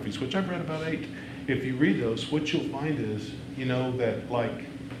biographies, which I've read about 8, if you read those, what you'll find is, that like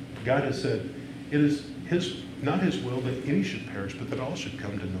God has said, it is not his will that any should perish, but that all should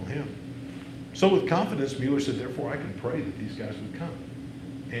come to know him. So with confidence, Mueller said, therefore I can pray that these guys would come.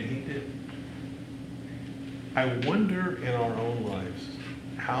 And he did. I wonder in our own lives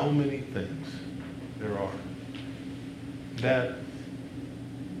how many things there are that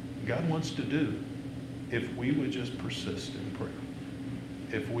God wants to do if we would just persist in prayer.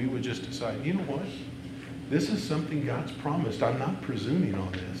 If we would just decide, you know what? This is something God's promised. I'm not presuming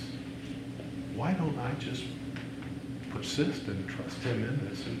on this. Why don't I just persist and trust him in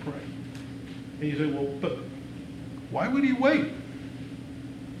this and pray? And you say, well, but why would he wait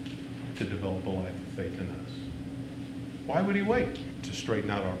to develop a life of faith in us? Why would he wait to straighten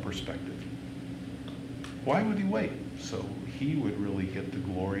out our perspective? Why would he wait? So he would really get the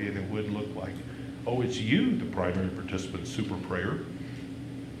glory, and it would look like, oh, it's you, the primary participant, super prayer.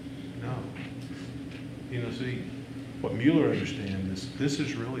 No. See, what Mueller understands is this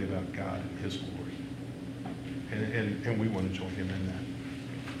is really about God and his glory. And we want to join him in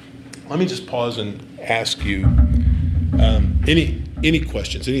that. Let me just pause and ask you any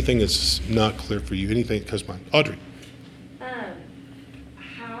questions, anything that's not clear for you, anything that comes to mind. Audrey.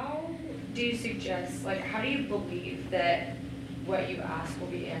 How do you suggest, how do you believe that what you ask will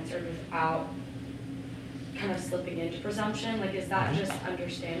be answered without kind of slipping into presumption? Is that just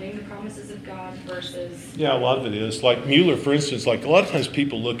understanding the promises of God versus... Yeah, a lot of it is. Like Mueller, for instance, a lot of times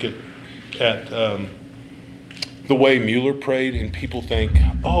people look at the way Mueller prayed and people think,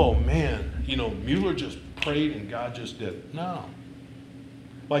 oh man, Mueller just prayed and God just did it. No.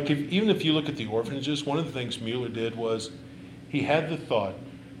 Even if you look at the orphanages, one of the things Mueller did was he had the thought,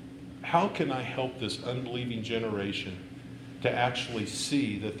 how can I help this unbelieving generation to actually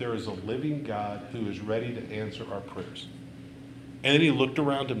see that there is a living God who is ready to answer our prayers? And then he looked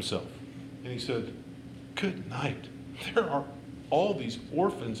around himself and he said, good night. There are all these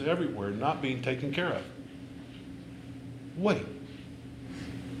orphans everywhere not being taken care of. Wait.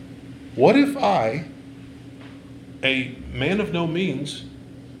 What if I, a man of no means,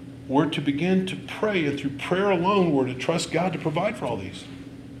 were to begin to pray, and through prayer alone were to trust God to provide for all these?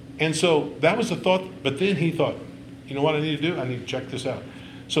 And so that was the thought, but then he thought, you know what I need to do? I need to check this out.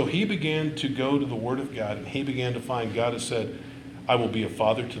 So he began to go to the Word of God, and he began to find God has said, I will be a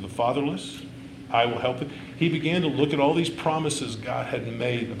father to the fatherless. I will help them. He began to look at all these promises God had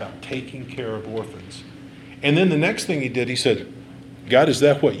made about taking care of orphans. And then the next thing he did, he said, God, is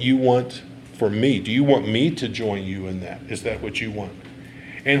that what you want for me? Do you want me to join you in that? Is that what you want?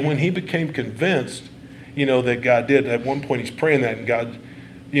 And when he became convinced, that God did, at one point he's praying that, and God,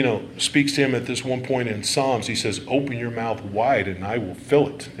 speaks to him at this one point in Psalms. He says, open your mouth wide and I will fill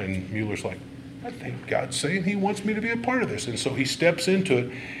it. And Mueller's like, I think God's saying he wants me to be a part of this. And so he steps into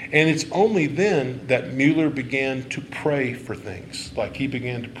it. And it's only then that Mueller began to pray for things. He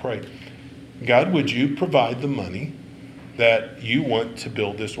began to pray, God, would you provide the money that you want to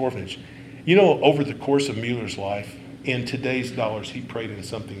build this orphanage? Over the course of Mueller's life, in today's dollars, he prayed in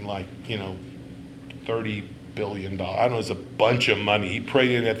something like, $30 billion. I don't know, it's a bunch of money. He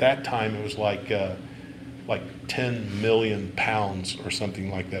prayed in, at that time, it was like 10 million pounds or something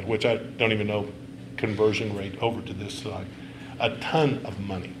like that, which I don't even know conversion rate over to this side. A ton of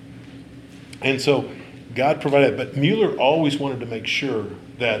money. And so God provided, but Mueller always wanted to make sure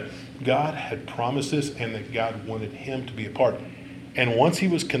that God had promised this and that God wanted him to be a part. And once he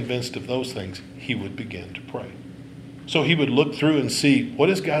was convinced of those things, he would begin to pray. So he would look through and see, what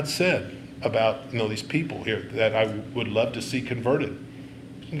has God said about these people here that I would love to see converted?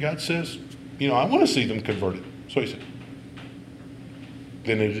 And God says, I want to see them converted. So he said,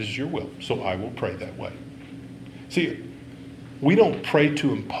 then it is your will. So I will pray that way. See, we don't pray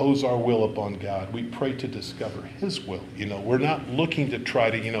to impose our will upon God. We pray to discover his will. We're not looking to try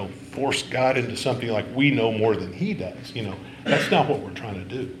to, force God into something like we know more than he does. That's not what we're trying to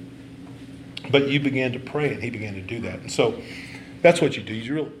do. But you began to pray, and he began to do that. And so that's what you do.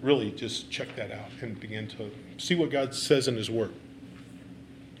 You really just check that out and begin to see what God says in his word.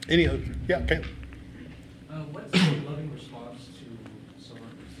 Any other? Yeah, Pam. What's the loving response to someone,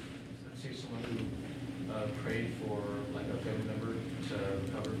 let's say someone who prayed for a family member to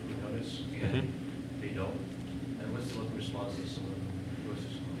recover from illness and they don't? And what's the loving response to someone who goes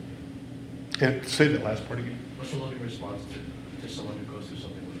through something? And say that last part again. What's the loving response to someone who goes through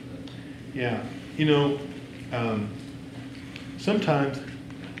something like that? Yeah. sometimes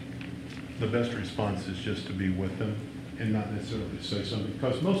the best response is just to be with them and not necessarily to say something,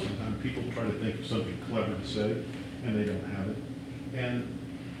 because most of the time people try to think of something clever to say and they don't have it. And,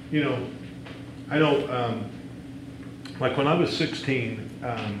 you know, I don't, like when I was 16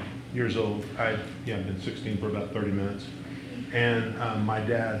 years old, I'd been 16 for about 30 minutes, and my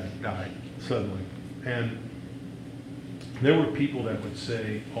dad died suddenly. And there were people that would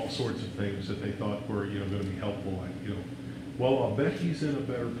say all sorts of things that they thought were, going to be helpful, like, well, I'll bet he's in a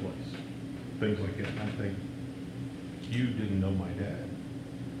better place. Things like that. And I think, you didn't know my dad.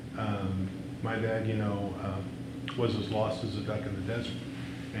 My dad, was as lost as a duck in the desert.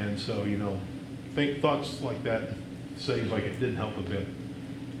 And so, think thoughts like that seems like it didn't help a bit.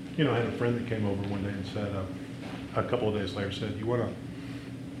 I had a friend that came over one day and said, a couple of days later, said, you want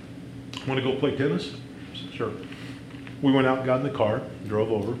to go play tennis? I said, sure. We went out, got in the car,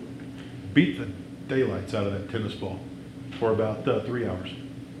 drove over, beat the daylights out of that tennis ball for about 3 hours.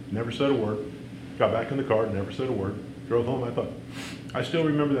 Never said a word. Got back in the car, never said a word. Drove home. I still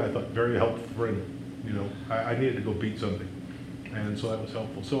remember that. I thought, very helpful friend. I needed to go beat something. And so that was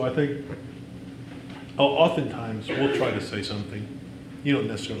helpful. So I think oftentimes we'll try to say something. You don't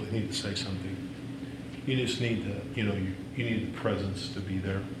necessarily need to say something. You just need to, you need the presence to be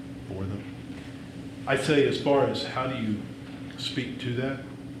there for them. I'd say as far as how do you speak to that,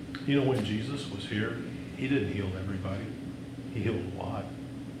 when Jesus was here, he didn't heal everybody. He healed a lot,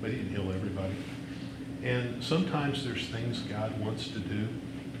 but he didn't heal everybody. And sometimes there's things God wants to do,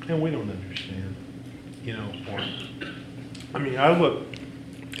 and we don't understand, or, I look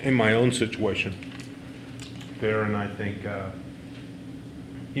in my own situation there, and I think, I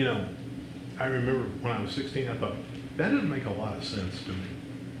remember when I was 16, I thought, that doesn't make a lot of sense to me.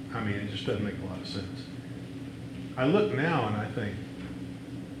 It just doesn't make a lot of sense. I look now and I think,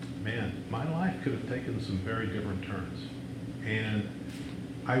 man, my life could have taken some very different turns. And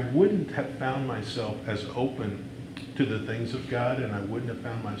I wouldn't have found myself as open to the things of God, and I wouldn't have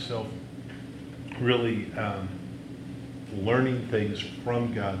found myself really learning things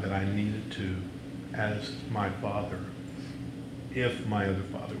from God that I needed to as my father, if my other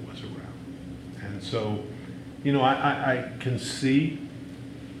father was around. And so, I can see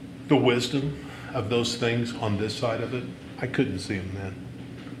the wisdom of those things on this side of it. I couldn't see them then.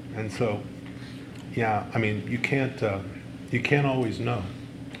 And so, you can't always know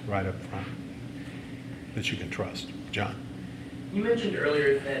right up front, but you can trust. John? You mentioned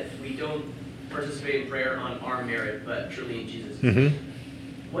earlier that we don't participate in prayer on our merit, but truly in Jesus.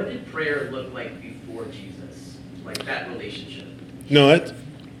 Mm-hmm. What did prayer look like before Jesus? Like that relationship? No, that's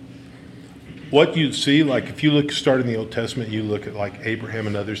what you'd see, like if you start in the Old Testament, you look at like Abraham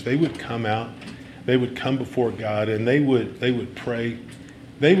and others, they would come out, they would come before God, and they would pray.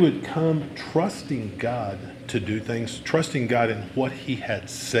 They would come trusting God to do things, trusting God in what he had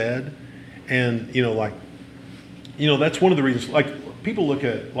said. And, that's one of the reasons, like people look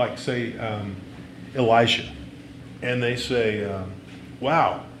at, like say, Elijah, and they say,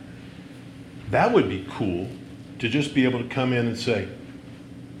 wow, that would be cool to just be able to come in and say,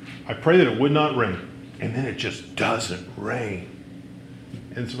 I pray that it would not rain. And then it just doesn't rain.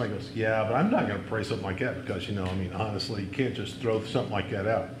 And somebody goes, yeah, but I'm not going to pray something like that because, honestly, you can't just throw something like that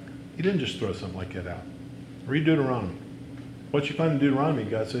out. He didn't just throw something like that out. Read Deuteronomy. What you find in Deuteronomy,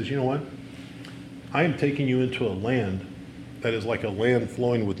 God says, you know what? I am taking you into a land that is like a land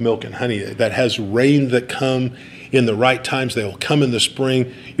flowing with milk and honey, that has rain that come in the right times. They will come in the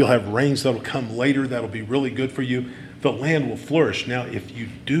spring. You'll have rains that will come later that will be really good for you. The land will flourish. Now, if you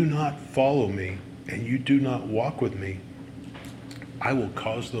do not follow me and you do not walk with me, I will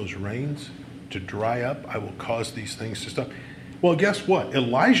cause those rains to dry up. I will cause these things to stop. Well, guess what?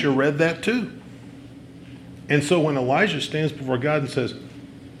 Elijah read that too. And so when Elijah stands before God and says,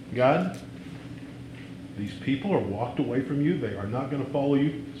 God, these people are walked away from you. They are not going to follow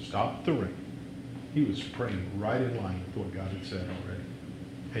you. Stop the rain. He was praying right in line with what God had said already.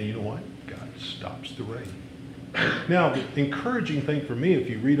 And you know what? God stops the rain. Now, the encouraging thing for me, if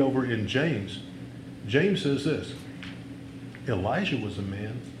you read over in James, James says this, Elijah was a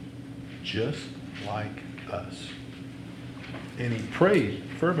man just like us. And he prayed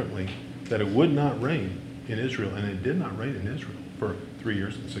fervently that it would not rain in Israel, and it did not rain in Israel for 3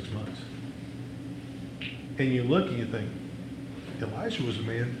 years and 6 months. And you look and you think, Elijah was a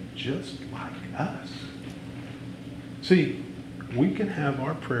man just like us. See, we can have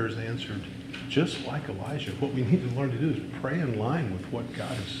our prayers answered just like Elijah. What we need to learn to do is pray in line with what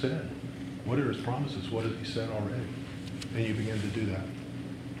God has said. What are his promises? What has he said already? And you begin to do that.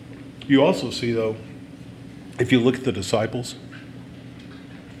 You also see, though, if you look at the disciples,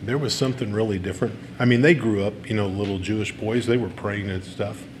 there was something really different. I mean, they grew up, little Jewish boys, they were praying and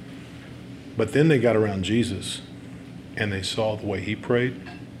stuff. But then they got around Jesus and they saw the way he prayed.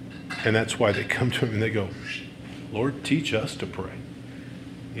 And that's why they come to him and they go, Lord, teach us to pray.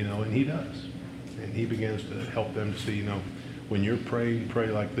 And he does. And he begins to help them to see, when you're praying, pray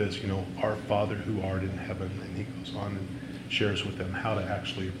like this, our Father who art in heaven. And he goes on and shares with them how to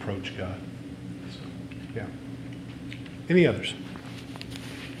actually approach God. So, yeah. Any others?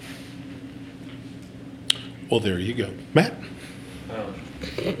 Well, there you go. Matt?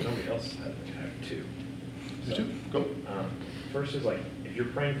 Nobody else had two. Did you? Go. First is if you're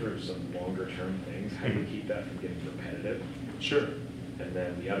praying for some longer term things, how do you keep that from getting repetitive? Sure. And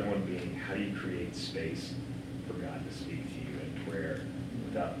then the other one being, how do you create space for God to speak to you in prayer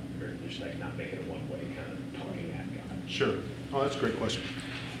without, or just not making it one way, kind of talking at God? Sure. Oh, that's a great question.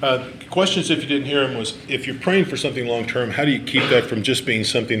 Questions, if you didn't hear them, was if you're praying for something long term, how do you keep that from just being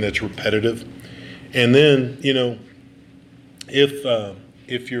something that's repetitive? And then,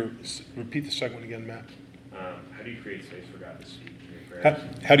 if you're, repeat the second one again, Matt. How do you create space for God to speak to you in prayer?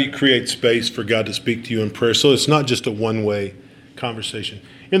 How do you create space for God to speak to you in prayer? So it's not just a one-way conversation.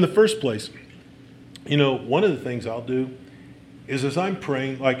 In the first place, one of the things I'll do is as I'm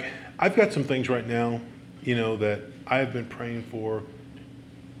praying, I've got some things right now, that I have been praying for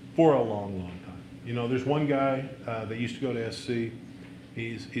a long, long time. There's one guy that used to go to SC.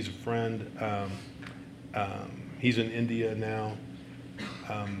 He's a friend. He's in India now.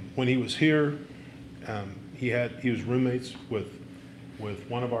 When he was here, he was roommates with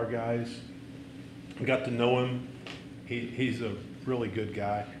one of our guys. I got to know him. He's a really good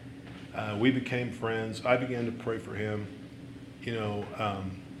guy. We became friends. I began to pray for him.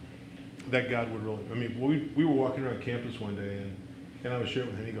 That God would really. We were walking around campus one day, and I was sharing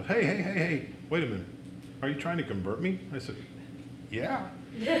with him. He goes, "Hey, wait a minute. Are you trying to convert me?" I said, "Yeah."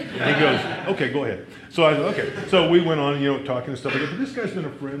 And he goes, "Okay, go ahead." So I said, "Okay." So we went on, talking and stuff like that. But this guy's been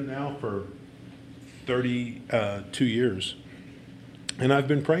a friend now for 32 years. And I've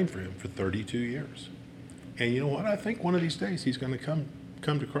been praying for him for 32 years. And you know what? I think one of these days he's going to come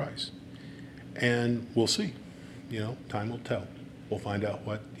to Christ. And we'll see. Time will tell. We'll find out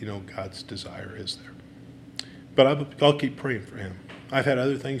what, God's desire is there. But I'll keep praying for him. I've had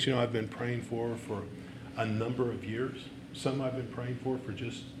other things, I've been praying for a number of years. Some I've been praying for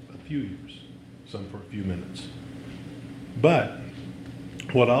just a few years. Some for a few minutes. But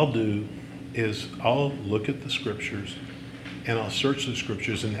what I'll do is I'll look at the scriptures and I'll search the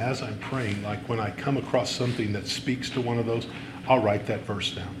scriptures, and as I'm praying, when I come across something that speaks to one of those, I'll write that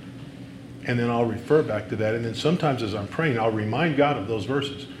verse down. And then I'll refer back to that. And then sometimes as I'm praying, I'll remind God of those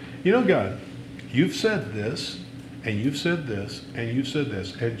verses. God, you've said this, and you've said this, and you've said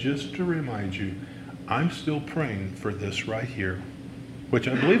this. And just to remind you, I'm still praying for this right here, which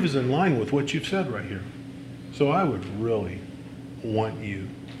I believe is in line with what you've said right here. So I would really want you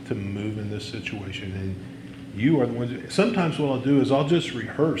to move in this situation. And you are the ones. Sometimes what I'll do is I'll just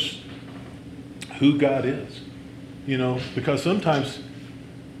rehearse who God is. Because sometimes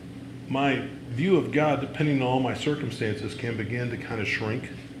my view of God, depending on all my circumstances, can begin to kind of shrink.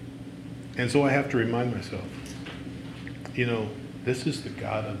 And so I have to remind myself, this is the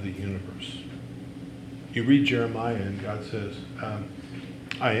God of the universe. You read Jeremiah and God says,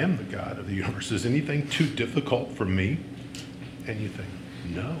 I am the God of the universe. Is anything too difficult for me? And you think,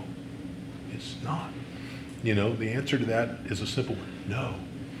 no, it's not. The answer to that is a simple one. No,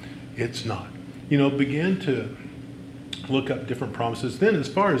 it's not. Begin to look up different promises. Then as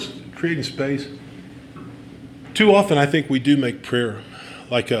far as creating space, too often I think we do make prayer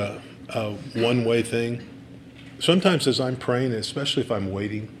like a one-way thing. Sometimes as I'm praying, especially if I'm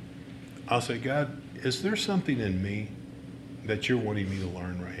waiting, I'll say, God, is there something in me that you're wanting me to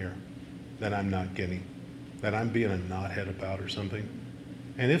learn right here that I'm not getting, that I'm being a knothead about or something?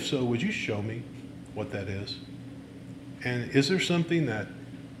 And if so, would you show me what that is? And is there something that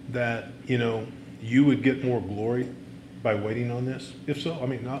you would get more glory by waiting on this? If so,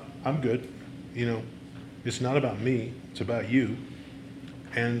 I'm good. It's not about me, it's about you.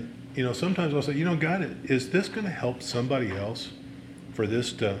 And sometimes I'll say, God, is this going to help somebody else for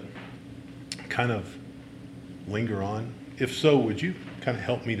this to kind of linger on? If so, would you kind of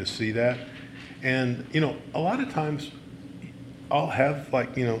help me to see that? And a lot of times I'll have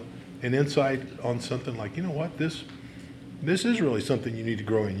an insight on something like, what, this is really something you need to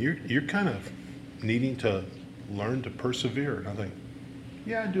grow in. You're kind of needing to learn to persevere. And I think,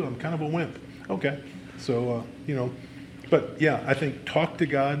 yeah, I do. I'm kind of a wimp. Okay. So, but yeah, I think talk to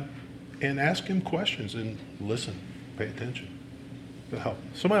God and ask him questions and listen, pay attention. It'll help.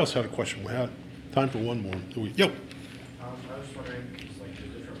 Somebody else had a question. We had time for one more. I was wondering, there's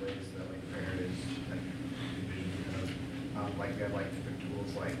different like we have like different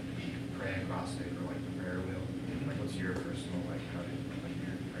tools like pray across it or like the prayer wheel. Like what's your personal like how do like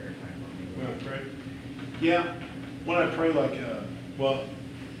your prayer time? When I pray? Yeah, when I pray well,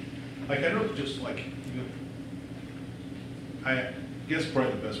 like I don't just like, I guess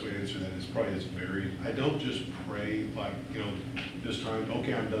probably the best way to answer that is probably it's varied. I don't just pray like, this time,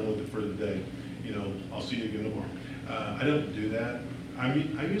 okay, I'm done with it for the day. I'll see you again tomorrow. I don't do that.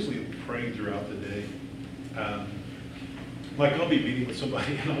 I'm usually praying throughout the day. Like I'll be meeting with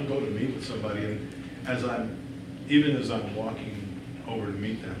somebody and I'll go to meet with somebody, and even as I'm walking over to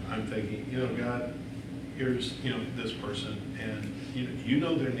meet them, I'm thinking, God, here's, this person, and you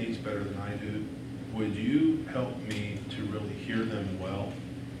know their needs better than I do. Would you help me to really hear them well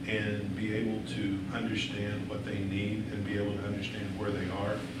and be able to understand what they need and be able to understand where they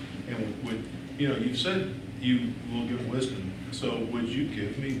are? And would, you've said you will give wisdom. So would you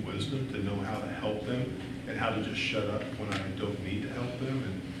give me wisdom to know how to help them and how to just shut up when I don't need to help them?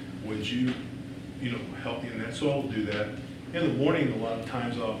 And would you, help me in that? So I'll do that. In the morning, a lot of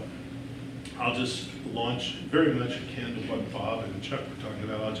times I'll just launch very much akin to what Bob and Chuck were talking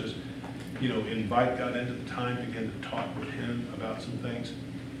about. I'll just, invite God into the time, begin to talk with him about some things,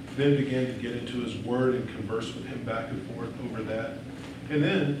 then begin to get into his word and converse with him back and forth over that. And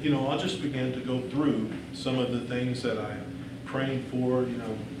then, I'll just begin to go through some of the things that I'm praying for.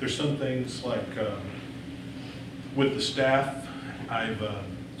 There's some things like with the staff, I've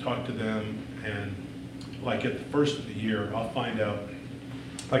talked to them, and like at the first of the year, I'll find out,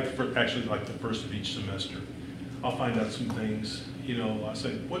 like the first of each semester, I'll find out some things. I'll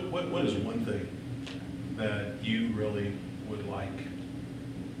say, what is one thing that you really would like,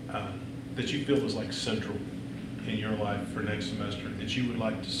 that you feel is like central in your life for next semester, that you would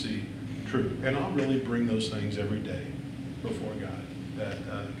like to see true? And I'll really bring those things every day before God, that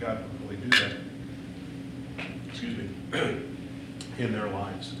God will really do that, excuse me, in their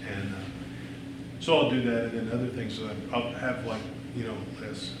lives. And so I'll do that, and then other things that I'll have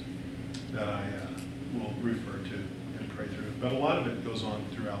this that I will refer to and pray through. But a lot of it goes on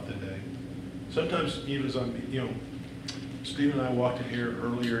throughout the day. Sometimes, as I'm, Steve and I walked in here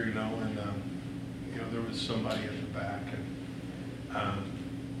earlier, and there was somebody at the back, and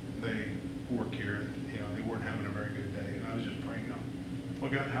they work here, they weren't having a very good day, and I was just praying, well,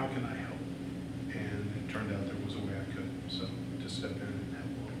 God, how can I help? And it turned out there was a way I could, so to step in and help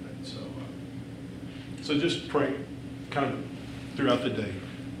a little bit. So just pray kind of throughout the day,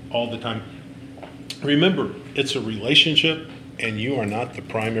 all the time. Remember, it's a relationship, and you are not the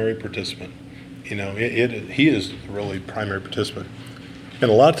primary participant. He is the really primary participant. And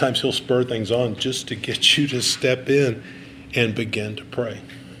a lot of times he'll spur things on just to get you to step in and begin to pray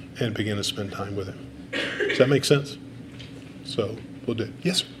and begin to spend time with him. Does that make sense? So we'll do it.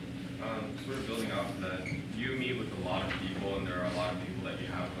 Yes, sir. Sort of building off of that, you meet with a lot of people, and there are a lot of people that you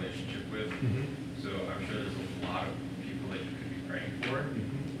have a relationship with. Mm-hmm. So I'm sure there's a lot of people that you could be praying for. Mm-hmm.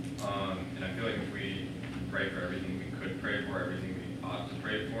 And I feel like if we pray for everything we could pray for, everything we ought to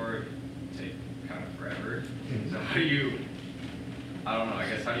pray for, it would take kind of forever. Mm-hmm. So how do you, I don't know, I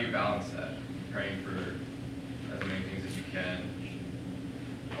guess how do you balance that? Praying for as many things as you can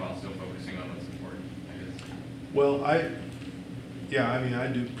while still focusing on what's important, I guess. Well, I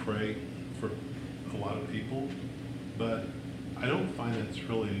do pray for a lot of people, but I don't find it's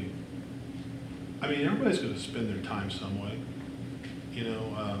really, everybody's going to spend their time some way,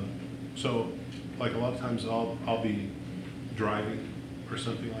 so like a lot of times I'll be driving or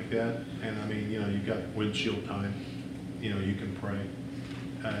something like that, and you've got windshield time, you can pray.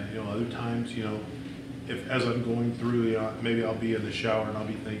 Other times, if as I'm going through, maybe I'll be in the shower and I'll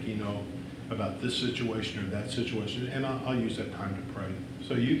be thinking, about this situation or that situation, and I'll use that time to pray.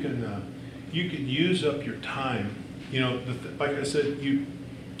 So you can use up your time. Like I said, you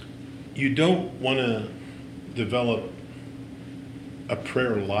don't want to develop a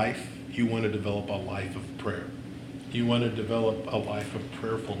prayer life. You want to develop a life of prayer. You want to develop a life of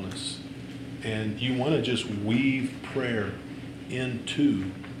prayerfulness, and you want to just weave prayer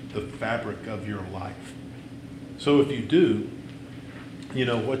into the fabric of your life. So if you do,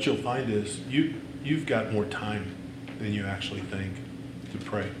 what you'll find is you've got more time than you actually think to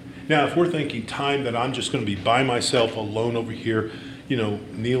pray. Now, if we're thinking time that I'm just going to be by myself alone over here,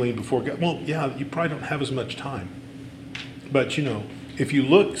 kneeling before God, well, yeah, you probably don't have as much time. But, if you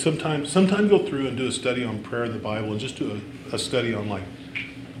look, sometimes go through and do a study on prayer in the Bible, and just do a study on like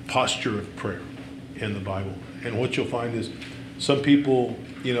posture of prayer in the Bible. And what you'll find is some people,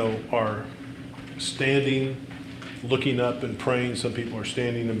 are standing, looking up and praying. Some people are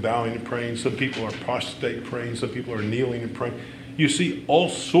standing and bowing and praying. Some people are prostrate praying. Some people are kneeling and praying. You see all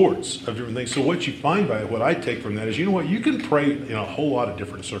sorts of different things. So what you find by what I take from that is, you know what, you can pray in a whole lot of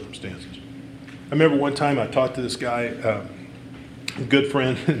different circumstances. I remember one time I talked to this guy, a good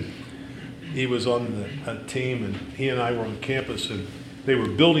friend, and he was on the team, and he and I were on campus, and they were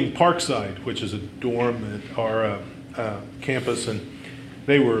building Parkside, which is a dorm at our campus, and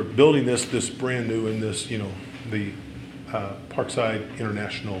they were building this brand new in this, the Parkside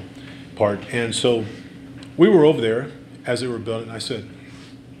International part. And so we were over there as they were building, and I said,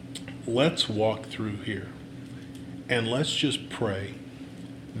 let's walk through here, and let's just pray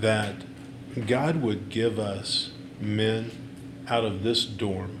that God would give us men out of this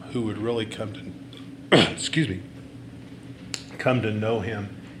dorm who would really come to, come to know him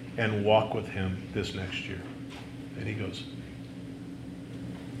and walk with him this next year. And he goes,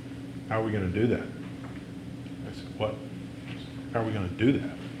 how are we going to do that? I said, what? How are we going to do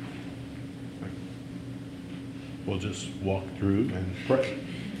that? Like, we'll just walk through and pray.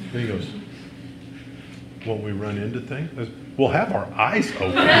 And he goes, won't we run into things? I said, we'll have our eyes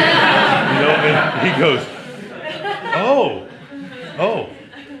open. And he goes, oh,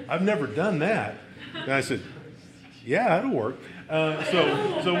 I've never done that. And I said, yeah, that'll work.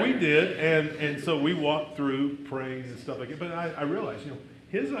 So we did, and so we walked through praying and stuff like that. But I realized,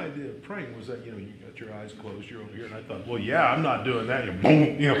 his idea of praying was that, you got your eyes closed, you're over here. And I thought, well, yeah, I'm not doing that.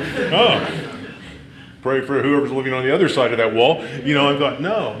 Pray for whoever's looking on the other side of that wall. I thought,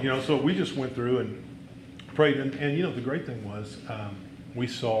 no. So we just went through and prayed. And the great thing was we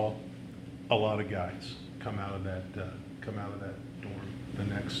saw a lot of guys come out of that dorm the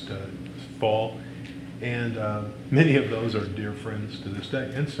next fall. And many of those are dear friends to this day.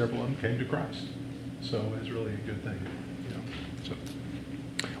 And several of them came to Christ. So it's really a good thing. So.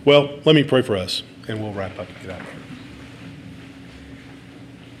 Well, let me pray for us, and we'll wrap up and get out of here.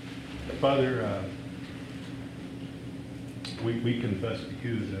 Father, we confess to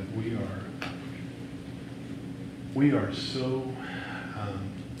you that we are so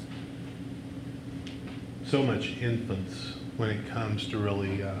much infants when it comes to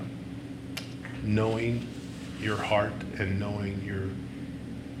really knowing your heart and knowing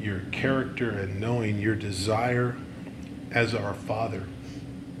your character and knowing your desire as our Father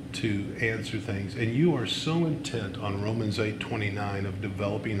to answer things. And you are so intent on Romans 8:29 of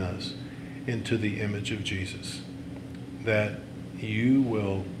developing us into the image of Jesus that you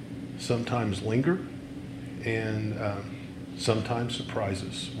will sometimes linger and sometimes surprise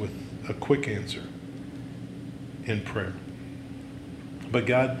us with a quick answer in prayer. But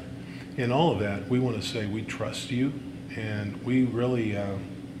God, in all of that, we want to say we trust you, and we really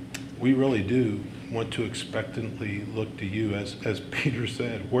do want to expectantly look to you. As Peter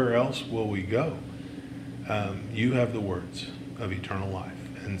said, where else will we go? You have the words of eternal life.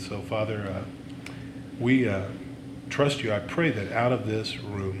 And so, Father, we trust you. I pray that out of this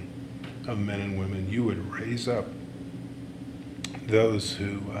room of men and women, you would raise up those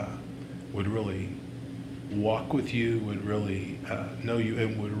who would really walk with you, would really know you,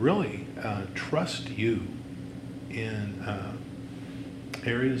 and would really trust you in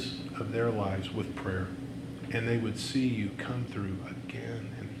areas of their lives with prayer. And they would see you come through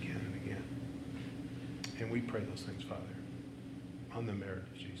again and again and again. And we pray those things, Father, on the merit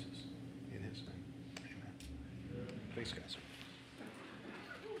of Jesus. In his name, amen. Thanks, guys.